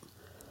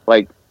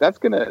 like, that's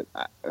gonna...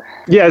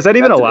 yeah, is that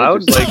even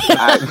allowed? Like,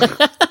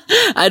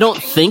 I don't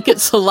think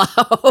it's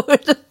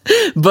allowed,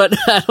 but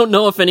I don't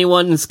know if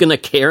anyone's gonna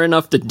care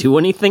enough to do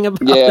anything about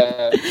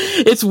it.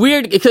 It's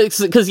weird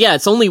because yeah,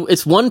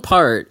 it's one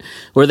part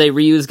where they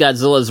reuse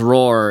Godzilla's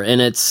roar, and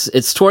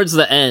it's towards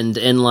the end,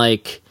 and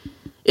like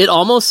it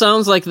almost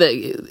sounds like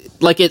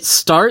it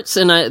starts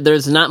and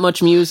there's not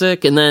much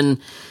music, and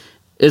then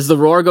as the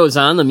roar goes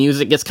on, the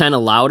music gets kind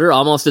of louder,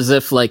 almost as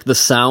if like the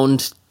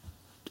sound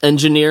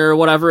engineer or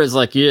whatever is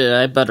like, yeah,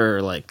 I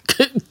better like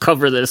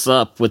cover this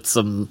up with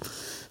some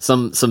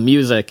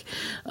music.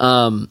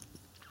 And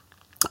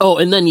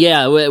then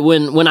yeah,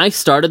 when I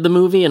started the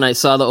movie and I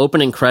saw the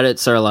opening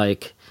credits are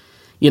like,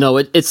 you know,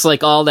 it's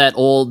like all that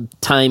old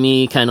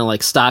timey kind of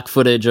like stock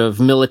footage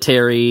of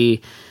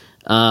military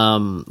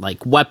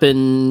like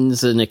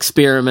weapons and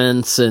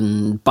experiments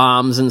and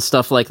bombs and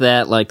stuff like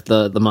that, like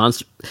the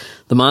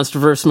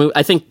MonsterVerse movie.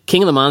 I think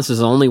King of the Monsters is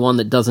the only one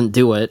that doesn't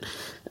do it.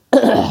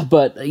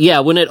 But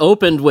yeah, when it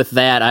opened with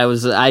that,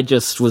 I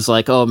just was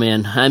like, oh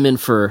man,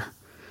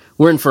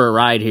 we're in for a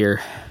ride here.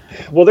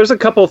 Well, there's a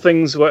couple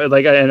things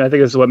like, and I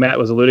think this is what Matt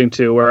was alluding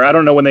to, where I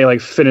don't know when they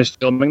like finished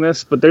filming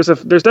this, but there's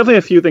definitely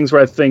a few things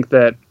where I think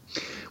that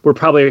were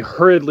probably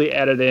hurriedly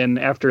added in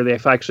after they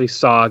actually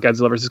saw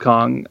Godzilla vs.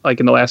 Kong, like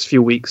in the last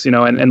few weeks, you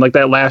know, and like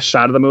that last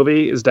shot of the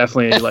movie is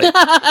definitely like,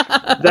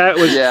 that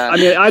was, yeah. I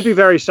mean, I'd be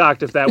very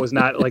shocked if that was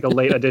not like a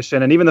late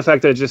addition. And even the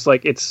fact that it's just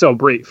like, it's so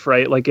brief,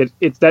 right? Like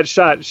it's that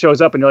shot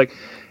shows up and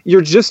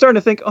you're just starting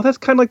to think, oh, that's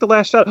kind of like the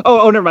last shot.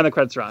 Oh, never mind, the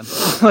credits are on.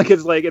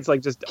 it's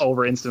like just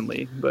over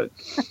instantly. But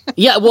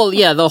yeah, well,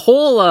 yeah, the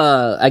whole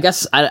I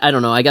guess I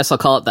don't know. I guess I'll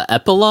call it the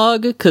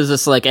epilogue, because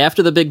it's like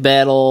after the big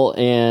battle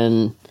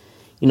and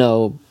you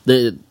know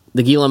the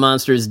Gila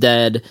monster is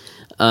dead.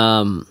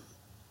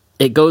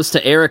 It goes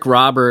to Eric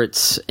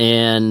Roberts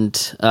and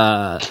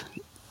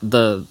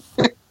the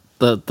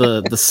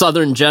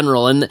Southern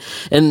general, and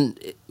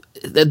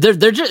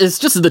they're just, it's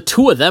just the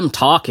two of them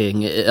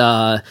talking.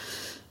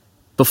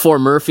 Before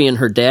Murphy and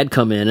her dad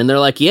come in, and they're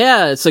like,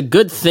 yeah, it's a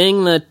good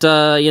thing that,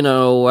 you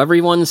know,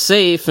 everyone's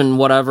safe and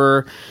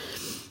whatever.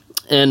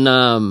 And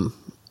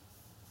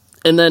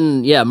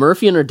then, yeah,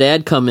 Murphy and her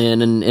dad come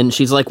in, and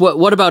she's like,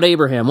 what about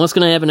Abraham? What's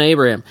going to happen to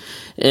Abraham?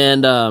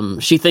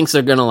 And she thinks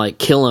they're going to, like,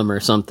 kill him or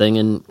something.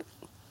 And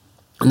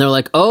they're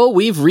like, oh,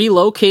 we've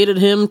relocated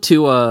him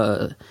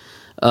to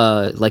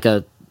like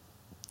a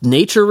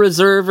nature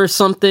reserve or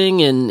something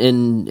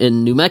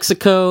in New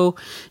Mexico,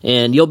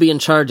 and you'll be in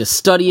charge of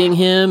studying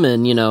him,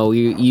 and you know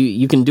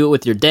you can do it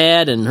with your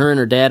dad, and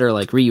her dad are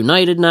like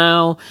reunited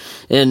now.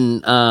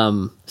 And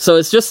so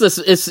it's just this,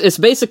 it's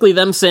basically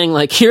them saying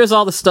like, here's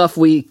all the stuff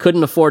we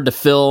couldn't afford to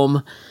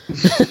film.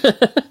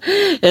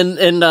 and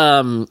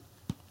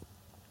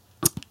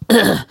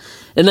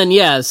then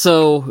yeah,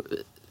 so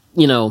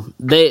you know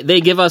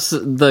they give us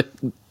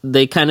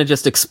they kind of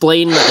just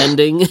explain the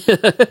ending,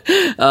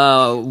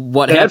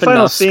 what that happened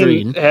final off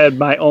screen. Scene had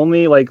my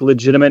only like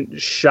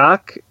legitimate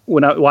shock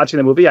when I was watching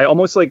the movie. I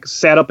almost like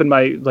sat up in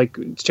my like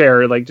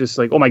chair, like just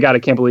like, oh my God, I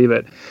can't believe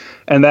it.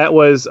 And that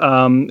was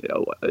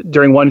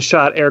during one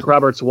shot, Eric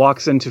Roberts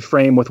walks into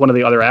frame with one of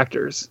the other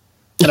actors.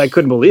 And I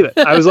couldn't believe it.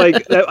 I was like,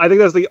 I think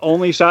that's the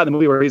only shot in the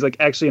movie where he's like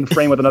actually in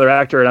frame with another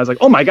actor. And I was like,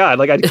 oh my God,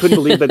 like I couldn't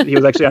believe that he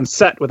was actually on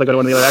set with like one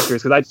of the other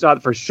actors. Cause I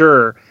thought for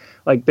sure,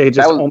 like they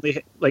just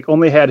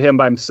only had him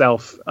by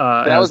himself.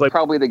 That was like,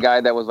 probably the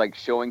guy that was like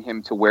showing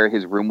him to where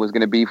his room was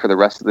going to be for the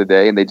rest of the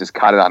day, and they just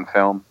caught it on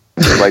film.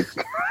 Like,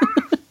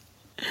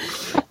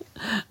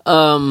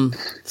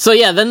 so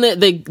yeah, then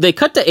they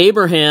cut to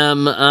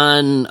Abraham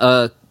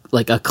on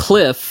like a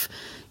cliff,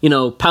 you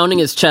know, pounding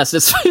his chest.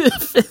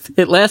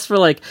 It lasts for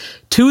like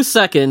 2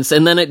 seconds,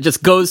 and then it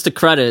just goes to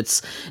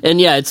credits. And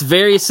yeah, it's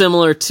very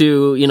similar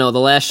to, you know, the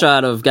last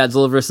shot of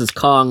Godzilla vs.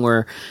 Kong,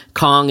 where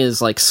Kong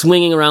is like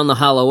swinging around the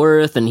hollow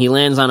earth, and he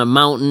lands on a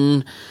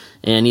mountain,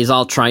 and he's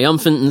all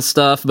triumphant and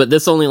stuff. But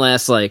this only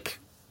lasts like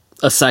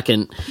a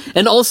second.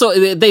 And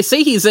also, they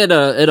say he's at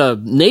a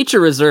nature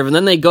reserve, and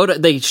then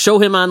they show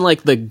him on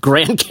like the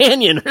Grand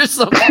Canyon or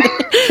something.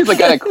 He's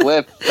like on a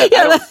cliff.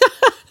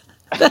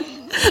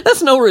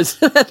 That's no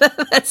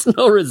that's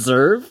no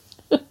reserve.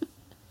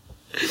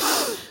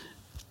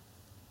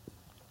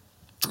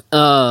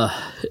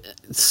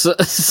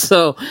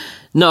 So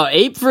no,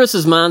 ape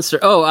versus monster.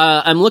 Oh,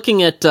 I'm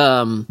looking at.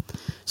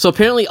 So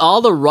apparently,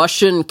 all the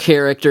Russian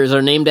characters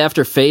are named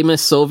after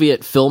famous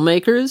Soviet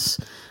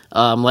filmmakers,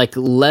 like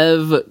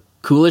Lev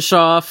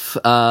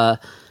Kuleshov,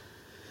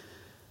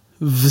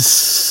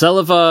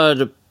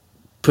 Vsevolod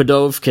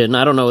Podovkin,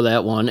 I don't know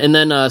that one. And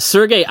then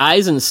Sergei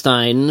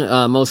Eisenstein,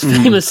 most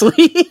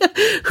famously,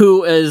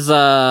 who is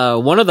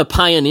one of the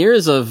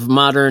pioneers of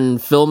modern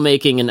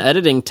filmmaking and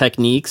editing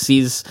techniques.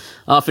 He's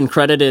often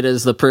credited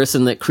as the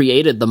person that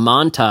created the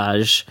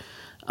montage.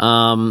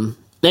 And,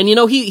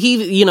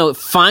 he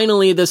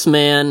finally this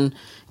man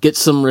gets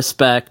some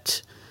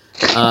respect.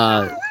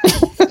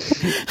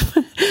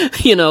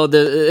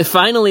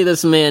 Finally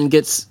this man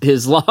gets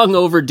his long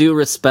overdue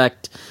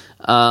respect,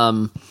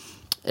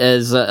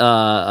 as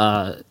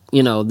the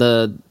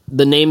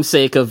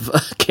namesake of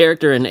a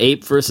character in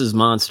Ape versus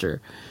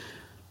Monster.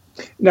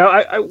 Now,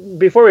 I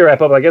before we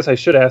wrap up, I guess I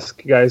should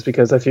ask you guys,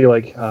 because I feel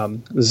like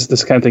this is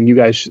this kind of thing you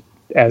guys,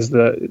 as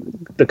the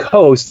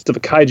hosts of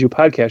a kaiju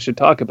podcast, should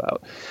talk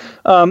about.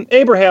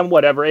 Abraham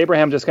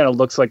just kind of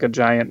looks like a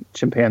giant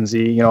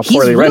chimpanzee,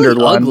 poorly rendered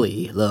one. He's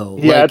really ugly, though.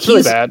 Yeah, it's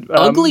really bad.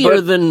 Uglier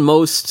than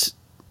most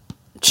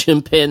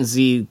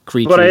chimpanzee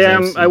creatures.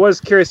 But I was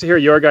curious to hear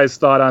your guys'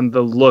 thought on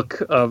the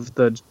look of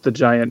the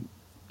giant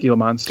Gila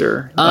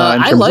monster.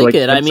 I like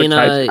it.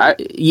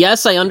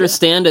 Yes, I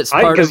understand it's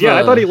part of.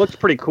 I thought he looked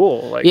pretty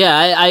cool.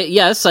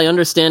 Yes, I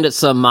understand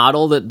it's a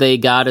model that they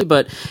got,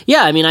 but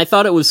yeah, I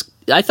thought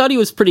he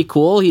was pretty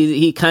cool.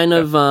 He kind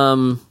of.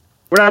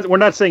 We're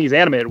not saying he's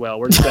animated well.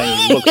 We're just saying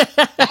he looks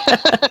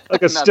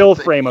like a still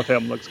frame of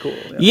him looks cool.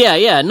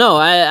 Yeah. No,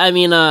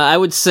 I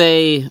would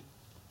say.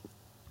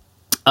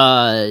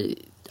 I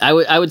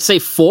would say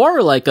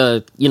for like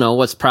a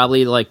what's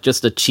probably like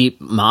just a cheap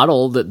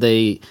model that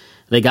they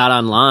got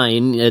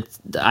online.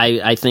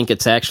 I think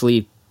it's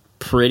actually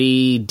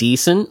pretty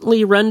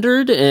decently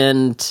rendered,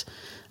 and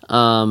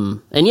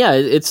yeah,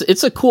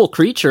 it's a cool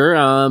creature.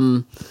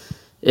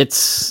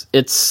 It's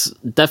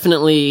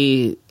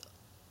definitely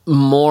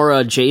more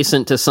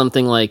adjacent to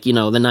something like the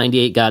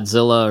 '98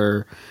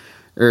 Godzilla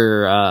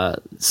or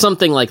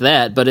something like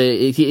that, but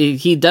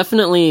he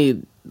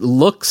definitely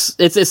looks.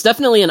 It's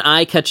definitely an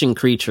eye-catching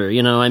creature.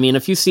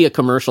 If you see a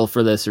commercial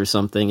for this or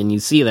something and you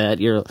see that,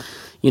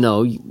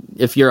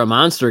 if you're a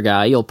monster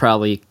guy, you'll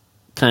probably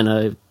kind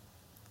of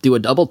do a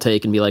double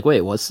take and be like,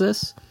 wait, what's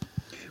this?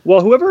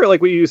 Well, whoever,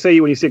 like what you say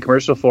when you see a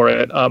commercial for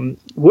it,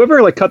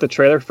 whoever cut the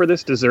trailer for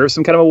this deserves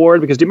some kind of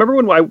award, because do you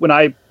remember when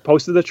I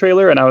posted the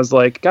trailer and I was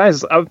like,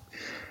 guys, am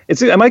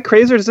I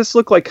crazy, or does this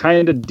look like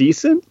kind of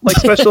decent, like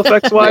special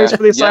effects wise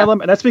for the Asylum?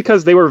 Yeah. And that's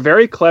because they were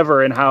very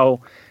clever in how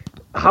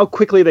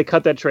quickly they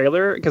cut that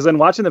trailer, because then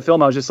watching the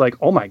film I was just like,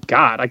 oh my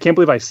god, I can't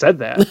believe I said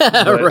that.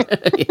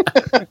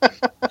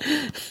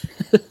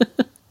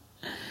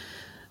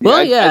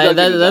 Well,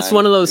 that's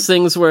one of those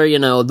things where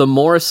the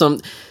more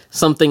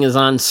something is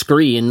on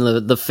screen,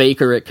 the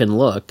faker it can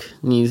look.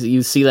 And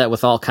you see that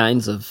with all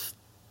kinds of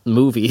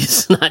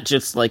movies, not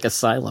just like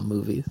Asylum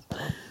movies.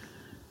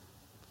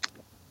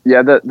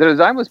 Yeah, the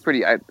design was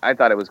pretty. I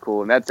thought it was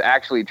cool, and that's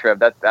actually, Trev,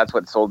 that's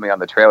what sold me on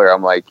the trailer.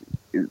 I'm like,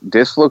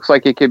 this looks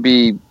like it could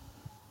be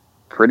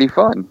pretty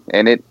fun,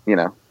 and it,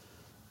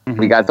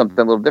 we got something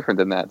a little different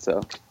than that.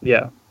 So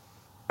yeah.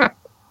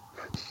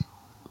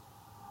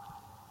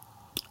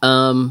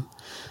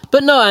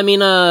 But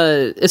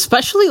no,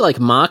 especially like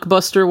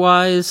mockbuster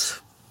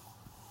wise,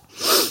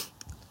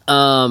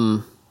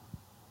 the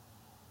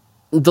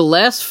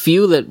last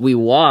few that we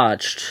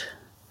watched,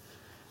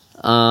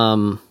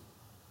 I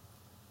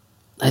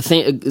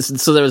think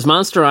so. There was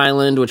Monster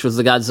Island, which was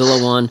the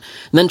Godzilla one, and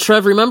then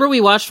Trev, remember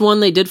we watched one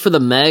they did for the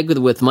Meg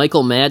with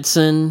Michael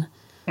Madsen.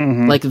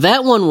 Mm-hmm. Like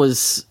that one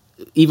was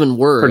even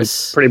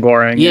worse. Pretty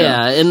boring.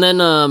 Yeah. And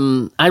then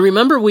I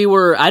remember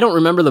I don't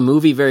remember the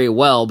movie very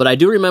well, but I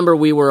do remember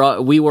we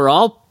were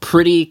all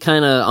pretty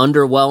kind of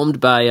underwhelmed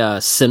by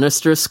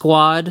Sinister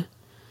Squad.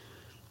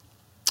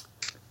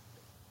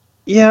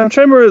 Yeah, I'm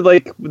trying to remember,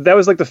 that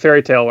was the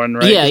fairy tale one,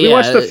 right? Yeah, we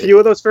watched a few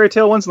of those fairy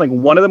tale ones,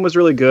 and one of them was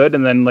really good,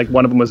 and then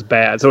one of them was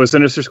bad. So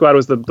Sinister Squad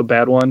was the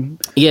bad one?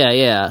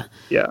 Yeah.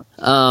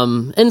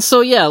 And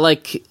so, yeah,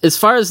 as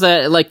far as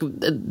that,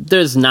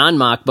 there's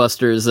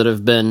non-mockbusters that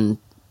have been,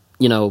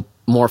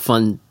 more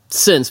fun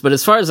since, but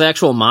as far as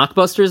actual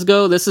mockbusters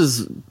go, this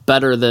is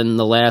better than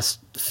the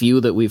last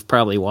few that we've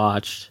probably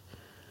watched.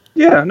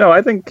 Yeah, no,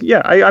 I think,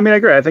 I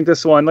agree. I think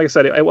this one, like I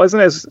said, it was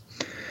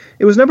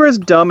never as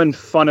dumb and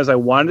fun as I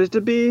wanted it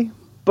to be,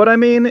 but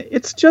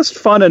it's just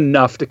fun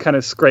enough to kind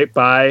of scrape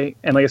by.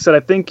 And like I said, I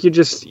think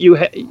you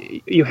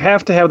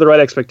have to have the right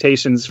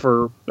expectations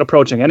for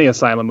approaching any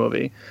Asylum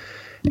movie.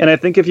 And I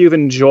think if you've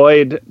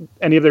enjoyed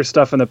any of their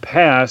stuff in the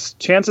past,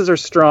 chances are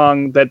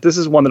strong that this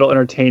is one that'll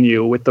entertain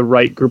you with the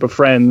right group of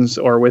friends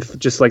or with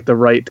just like the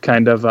right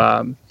kind of,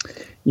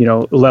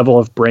 level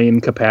of brain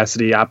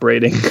capacity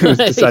operating.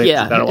 Deciding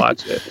yeah. to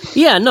watch it.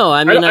 Yeah, no,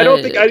 I mean, I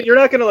don't think you're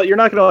not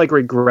gonna like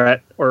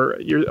regret or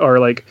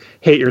like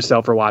hate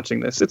yourself for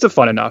watching this. It's a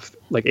fun enough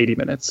 80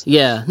 minutes.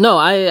 Yeah, no,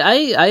 I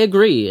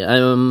agree.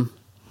 Yeah,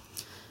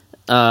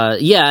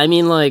 I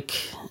mean, like,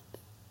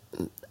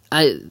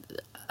 I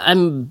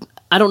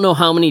don't know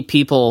how many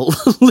people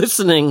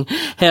listening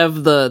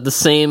have the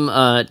same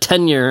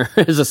tenure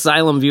as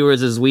Asylum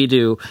viewers as we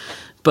do,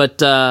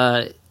 but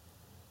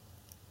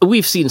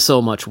we've seen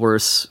so much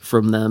worse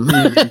from them.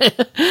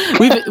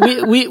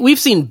 We've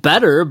seen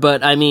better,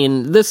 but I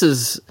mean, this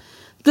is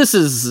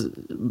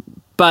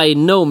by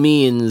no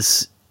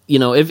means,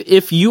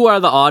 if you are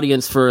the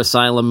audience for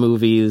Asylum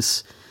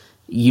movies,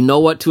 you know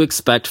what to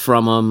expect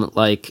from them,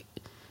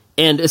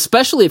 and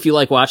especially if you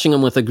like watching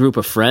them with a group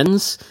of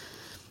friends,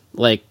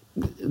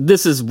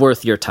 this is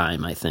worth your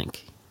time, I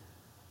think.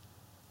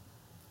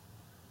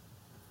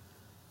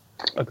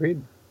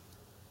 Agreed.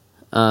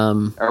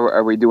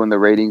 Are we doing the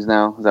ratings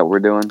now? Is that what we're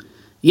doing?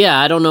 Yeah,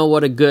 I don't know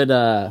what a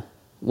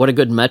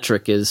good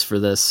metric is for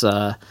this.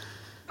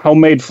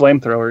 Homemade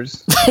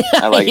flamethrowers.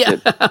 I like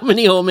it. How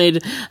many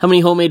homemade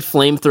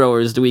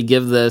flamethrowers do we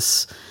give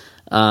this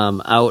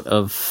out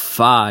of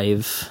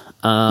 5?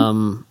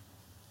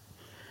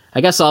 I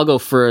guess I'll go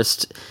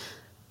first.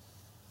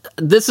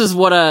 This is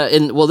what I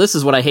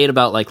hate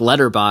about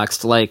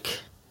Letterboxd.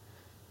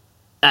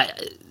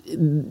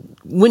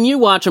 When you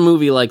watch a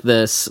movie like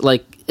this,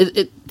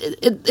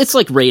 it's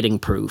like rating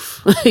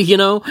proof,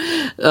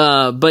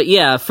 but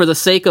yeah, for the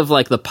sake of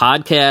the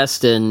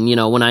podcast and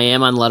when I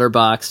am on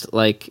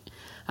Letterboxd,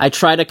 I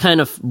try to kind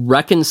of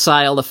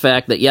reconcile the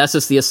fact that yes,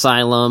 it's the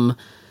Asylum,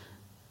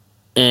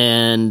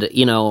 and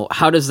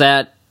how does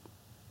that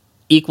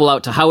equal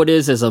out to how it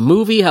is as a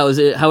movie, how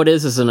it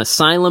is as an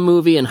Asylum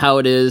movie, and how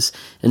it is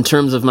in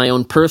terms of my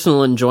own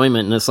personal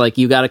enjoyment. And it's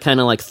you got to kind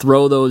of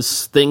throw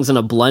those things in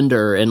a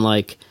blender and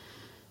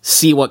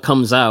see what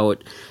comes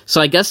out.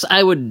 So I guess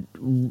I would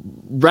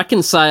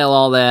reconcile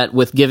all that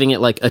with giving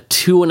it a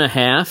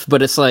 2.5,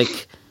 but it's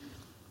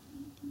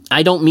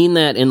I don't mean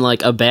that in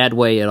a bad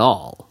way at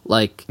all.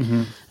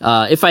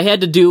 If I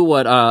had to do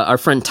what our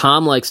friend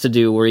Tom likes to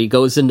do, where he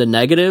goes into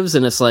negatives,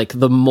 and it's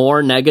the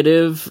more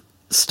negative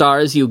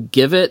stars you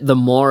give it, the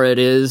more it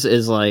is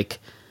a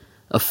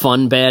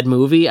fun bad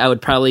movie, I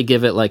would probably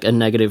give it a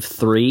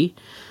 -3.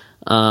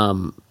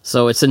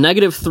 So it's a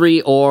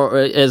 -3 or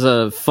as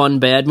a fun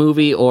bad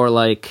movie, or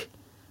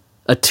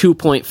a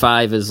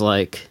 2.5 is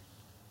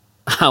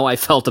how I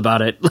felt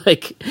about it,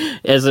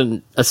 as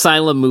an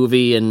Asylum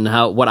movie and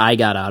what I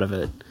got out of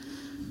it.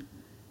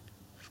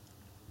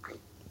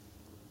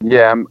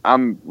 Yeah,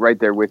 I'm right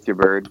there with you,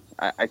 Byrd.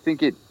 I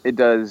think it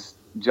does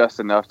just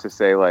enough to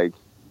say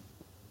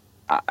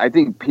I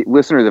think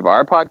listeners of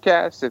our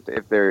podcast,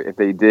 if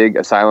they dig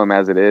Asylum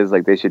as it is,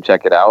 they should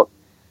check it out.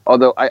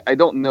 Although I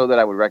don't know that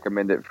I would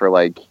recommend it for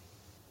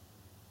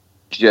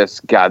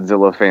just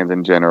Godzilla fans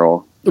in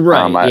general.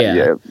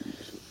 Right.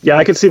 Yeah,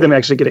 I could see them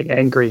actually getting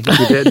angry if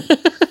you did.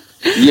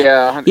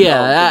 Yeah.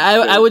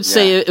 Yeah, I would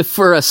say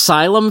for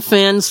Asylum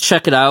fans,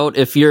 check it out.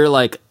 If you're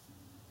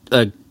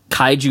a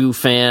kaiju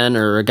fan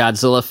or a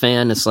Godzilla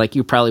fan, it's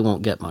you probably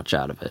won't get much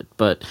out of it.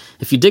 But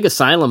if you dig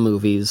Asylum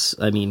movies,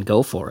 I mean,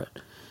 go for it.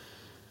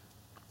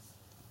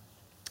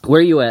 Where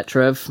are you at,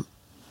 Trev?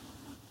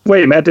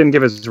 Wait, Matt didn't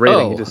give his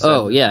rating.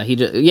 Yeah, he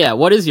did. Yeah,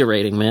 what is your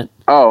rating, Matt?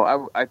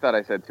 Oh, I thought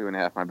I said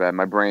 2.5. My bad.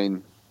 My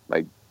brain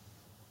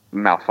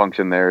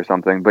malfunctioned there or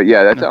something. But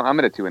yeah, I'm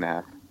at a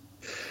 2.5.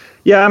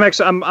 Yeah,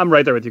 I'm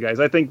right there with you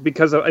guys. I think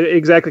because of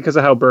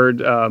how Byrd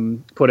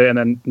put it, and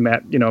then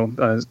Matt,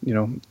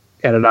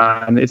 added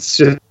on. It's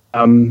just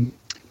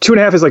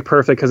 2.5 is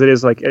perfect because it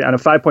is on a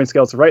 5-point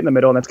scale. It's right in the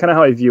middle, and that's kind of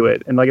how I view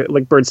it. And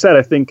like Byrd said,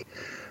 I think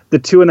the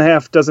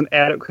 2.5 doesn't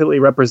adequately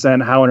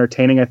represent how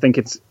entertaining I think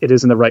it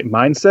is in the right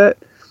mindset.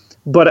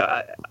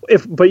 But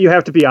you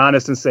have to be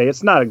honest and say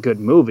it's not a good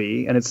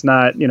movie, and it's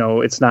not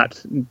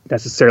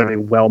necessarily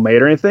well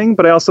made or anything.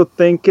 But I also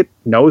think it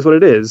knows what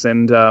it is,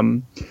 and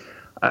I'm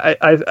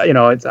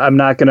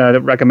not going to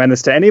recommend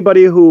this to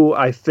anybody who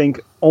I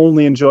think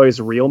only enjoys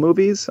real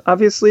movies.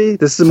 Obviously,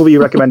 this is a movie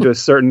you recommend to a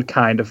certain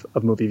kind of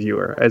movie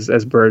viewer, as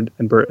Byrd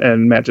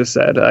and Matt just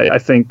said. I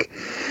think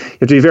you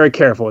have to be very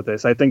careful with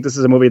this. I think this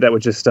is a movie that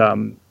would just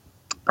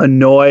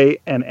annoy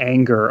and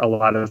anger a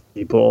lot of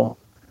people.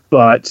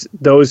 But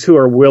those who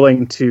are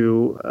willing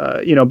to,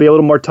 be a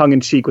little more tongue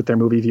in cheek with their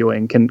movie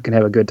viewing can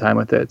have a good time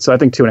with it. So I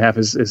think 2.5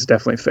 is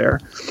definitely fair.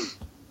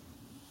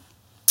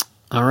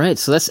 All right,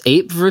 so that's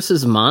Ape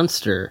versus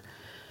Monster.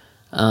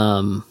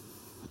 And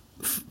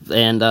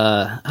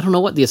I don't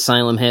know what the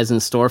Asylum has in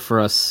store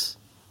for us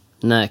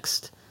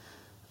next.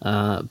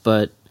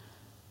 But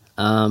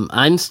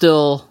I'm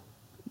still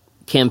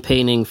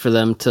campaigning for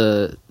them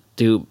to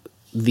do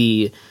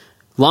the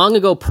long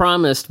ago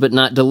promised but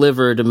not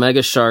delivered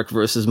Mega Shark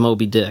versus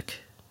Moby Dick.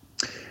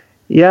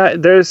 Yeah,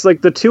 there's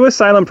the two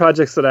Asylum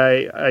projects that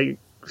I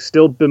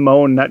still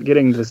bemoan not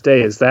getting to this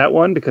day is that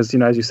one, because,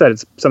 as you said,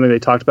 it's something they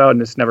talked about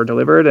and it's never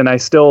delivered. And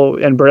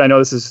Byrd, I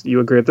know you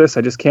agree with this.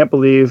 I just can't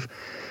believe,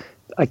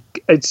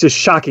 it's just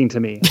shocking to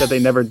me that they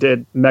never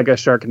did Mega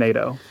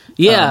Sharknado.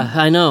 Yeah,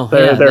 I know.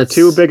 They're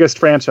two biggest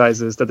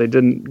franchises that they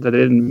didn't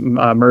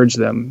merge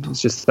them.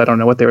 It's just, I don't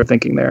know what they were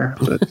thinking there.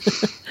 But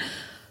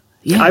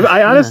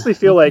I honestly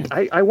feel like,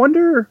 I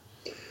wonder,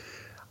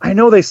 I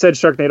know they said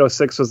Sharknado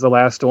 6 was the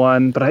last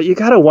one, but you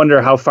got to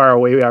wonder how far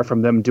away we are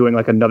from them doing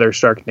like another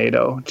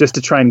Sharknado just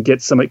to try and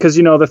get somebody. Because,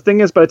 the thing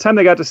is, by the time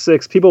they got to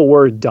 6, people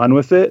were done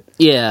with it.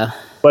 Yeah.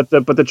 But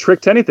the trick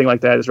to anything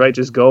like that is, right,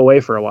 just go away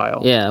for a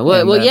while. Yeah.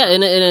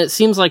 And it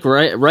seems like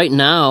right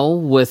now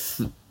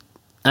with,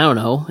 I don't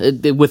know,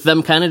 with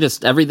them kind of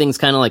just, everything's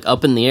kind of like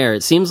up in the air.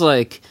 It seems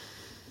like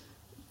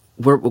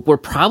we're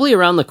probably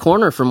around the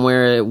corner from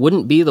where it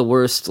wouldn't be the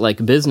worst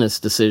like business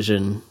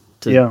decision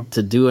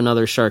to do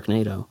another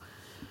Sharknado.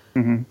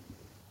 Mm-hmm.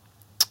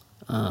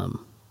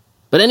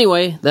 But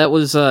anyway, that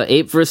was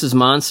Ape versus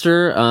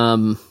Monster.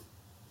 That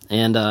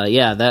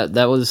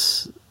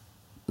was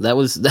that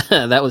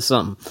was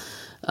something.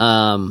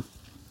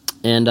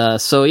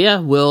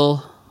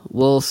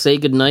 We'll say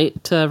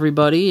goodnight to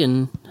everybody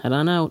and head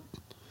on out.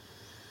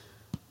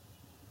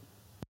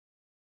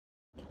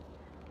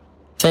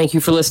 Thank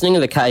you for listening to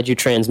the Kaiju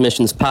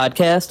Transmissions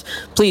podcast.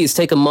 Please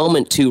take a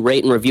moment to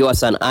rate and review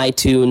us on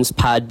iTunes,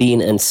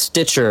 Podbean, and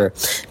Stitcher.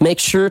 Make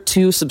sure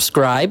to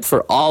subscribe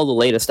for all the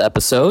latest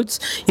episodes.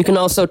 You can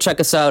also check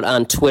us out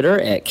on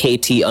Twitter at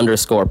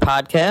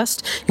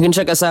KT_podcast. You can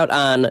check us out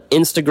on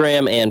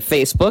Instagram and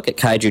Facebook at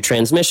Kaiju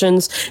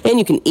Transmissions. And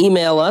you can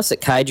email us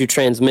at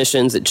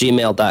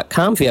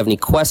kaijutransmissions@gmail.com if you have any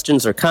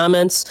questions or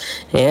comments.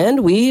 And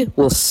we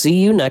will see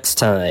you next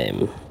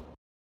time.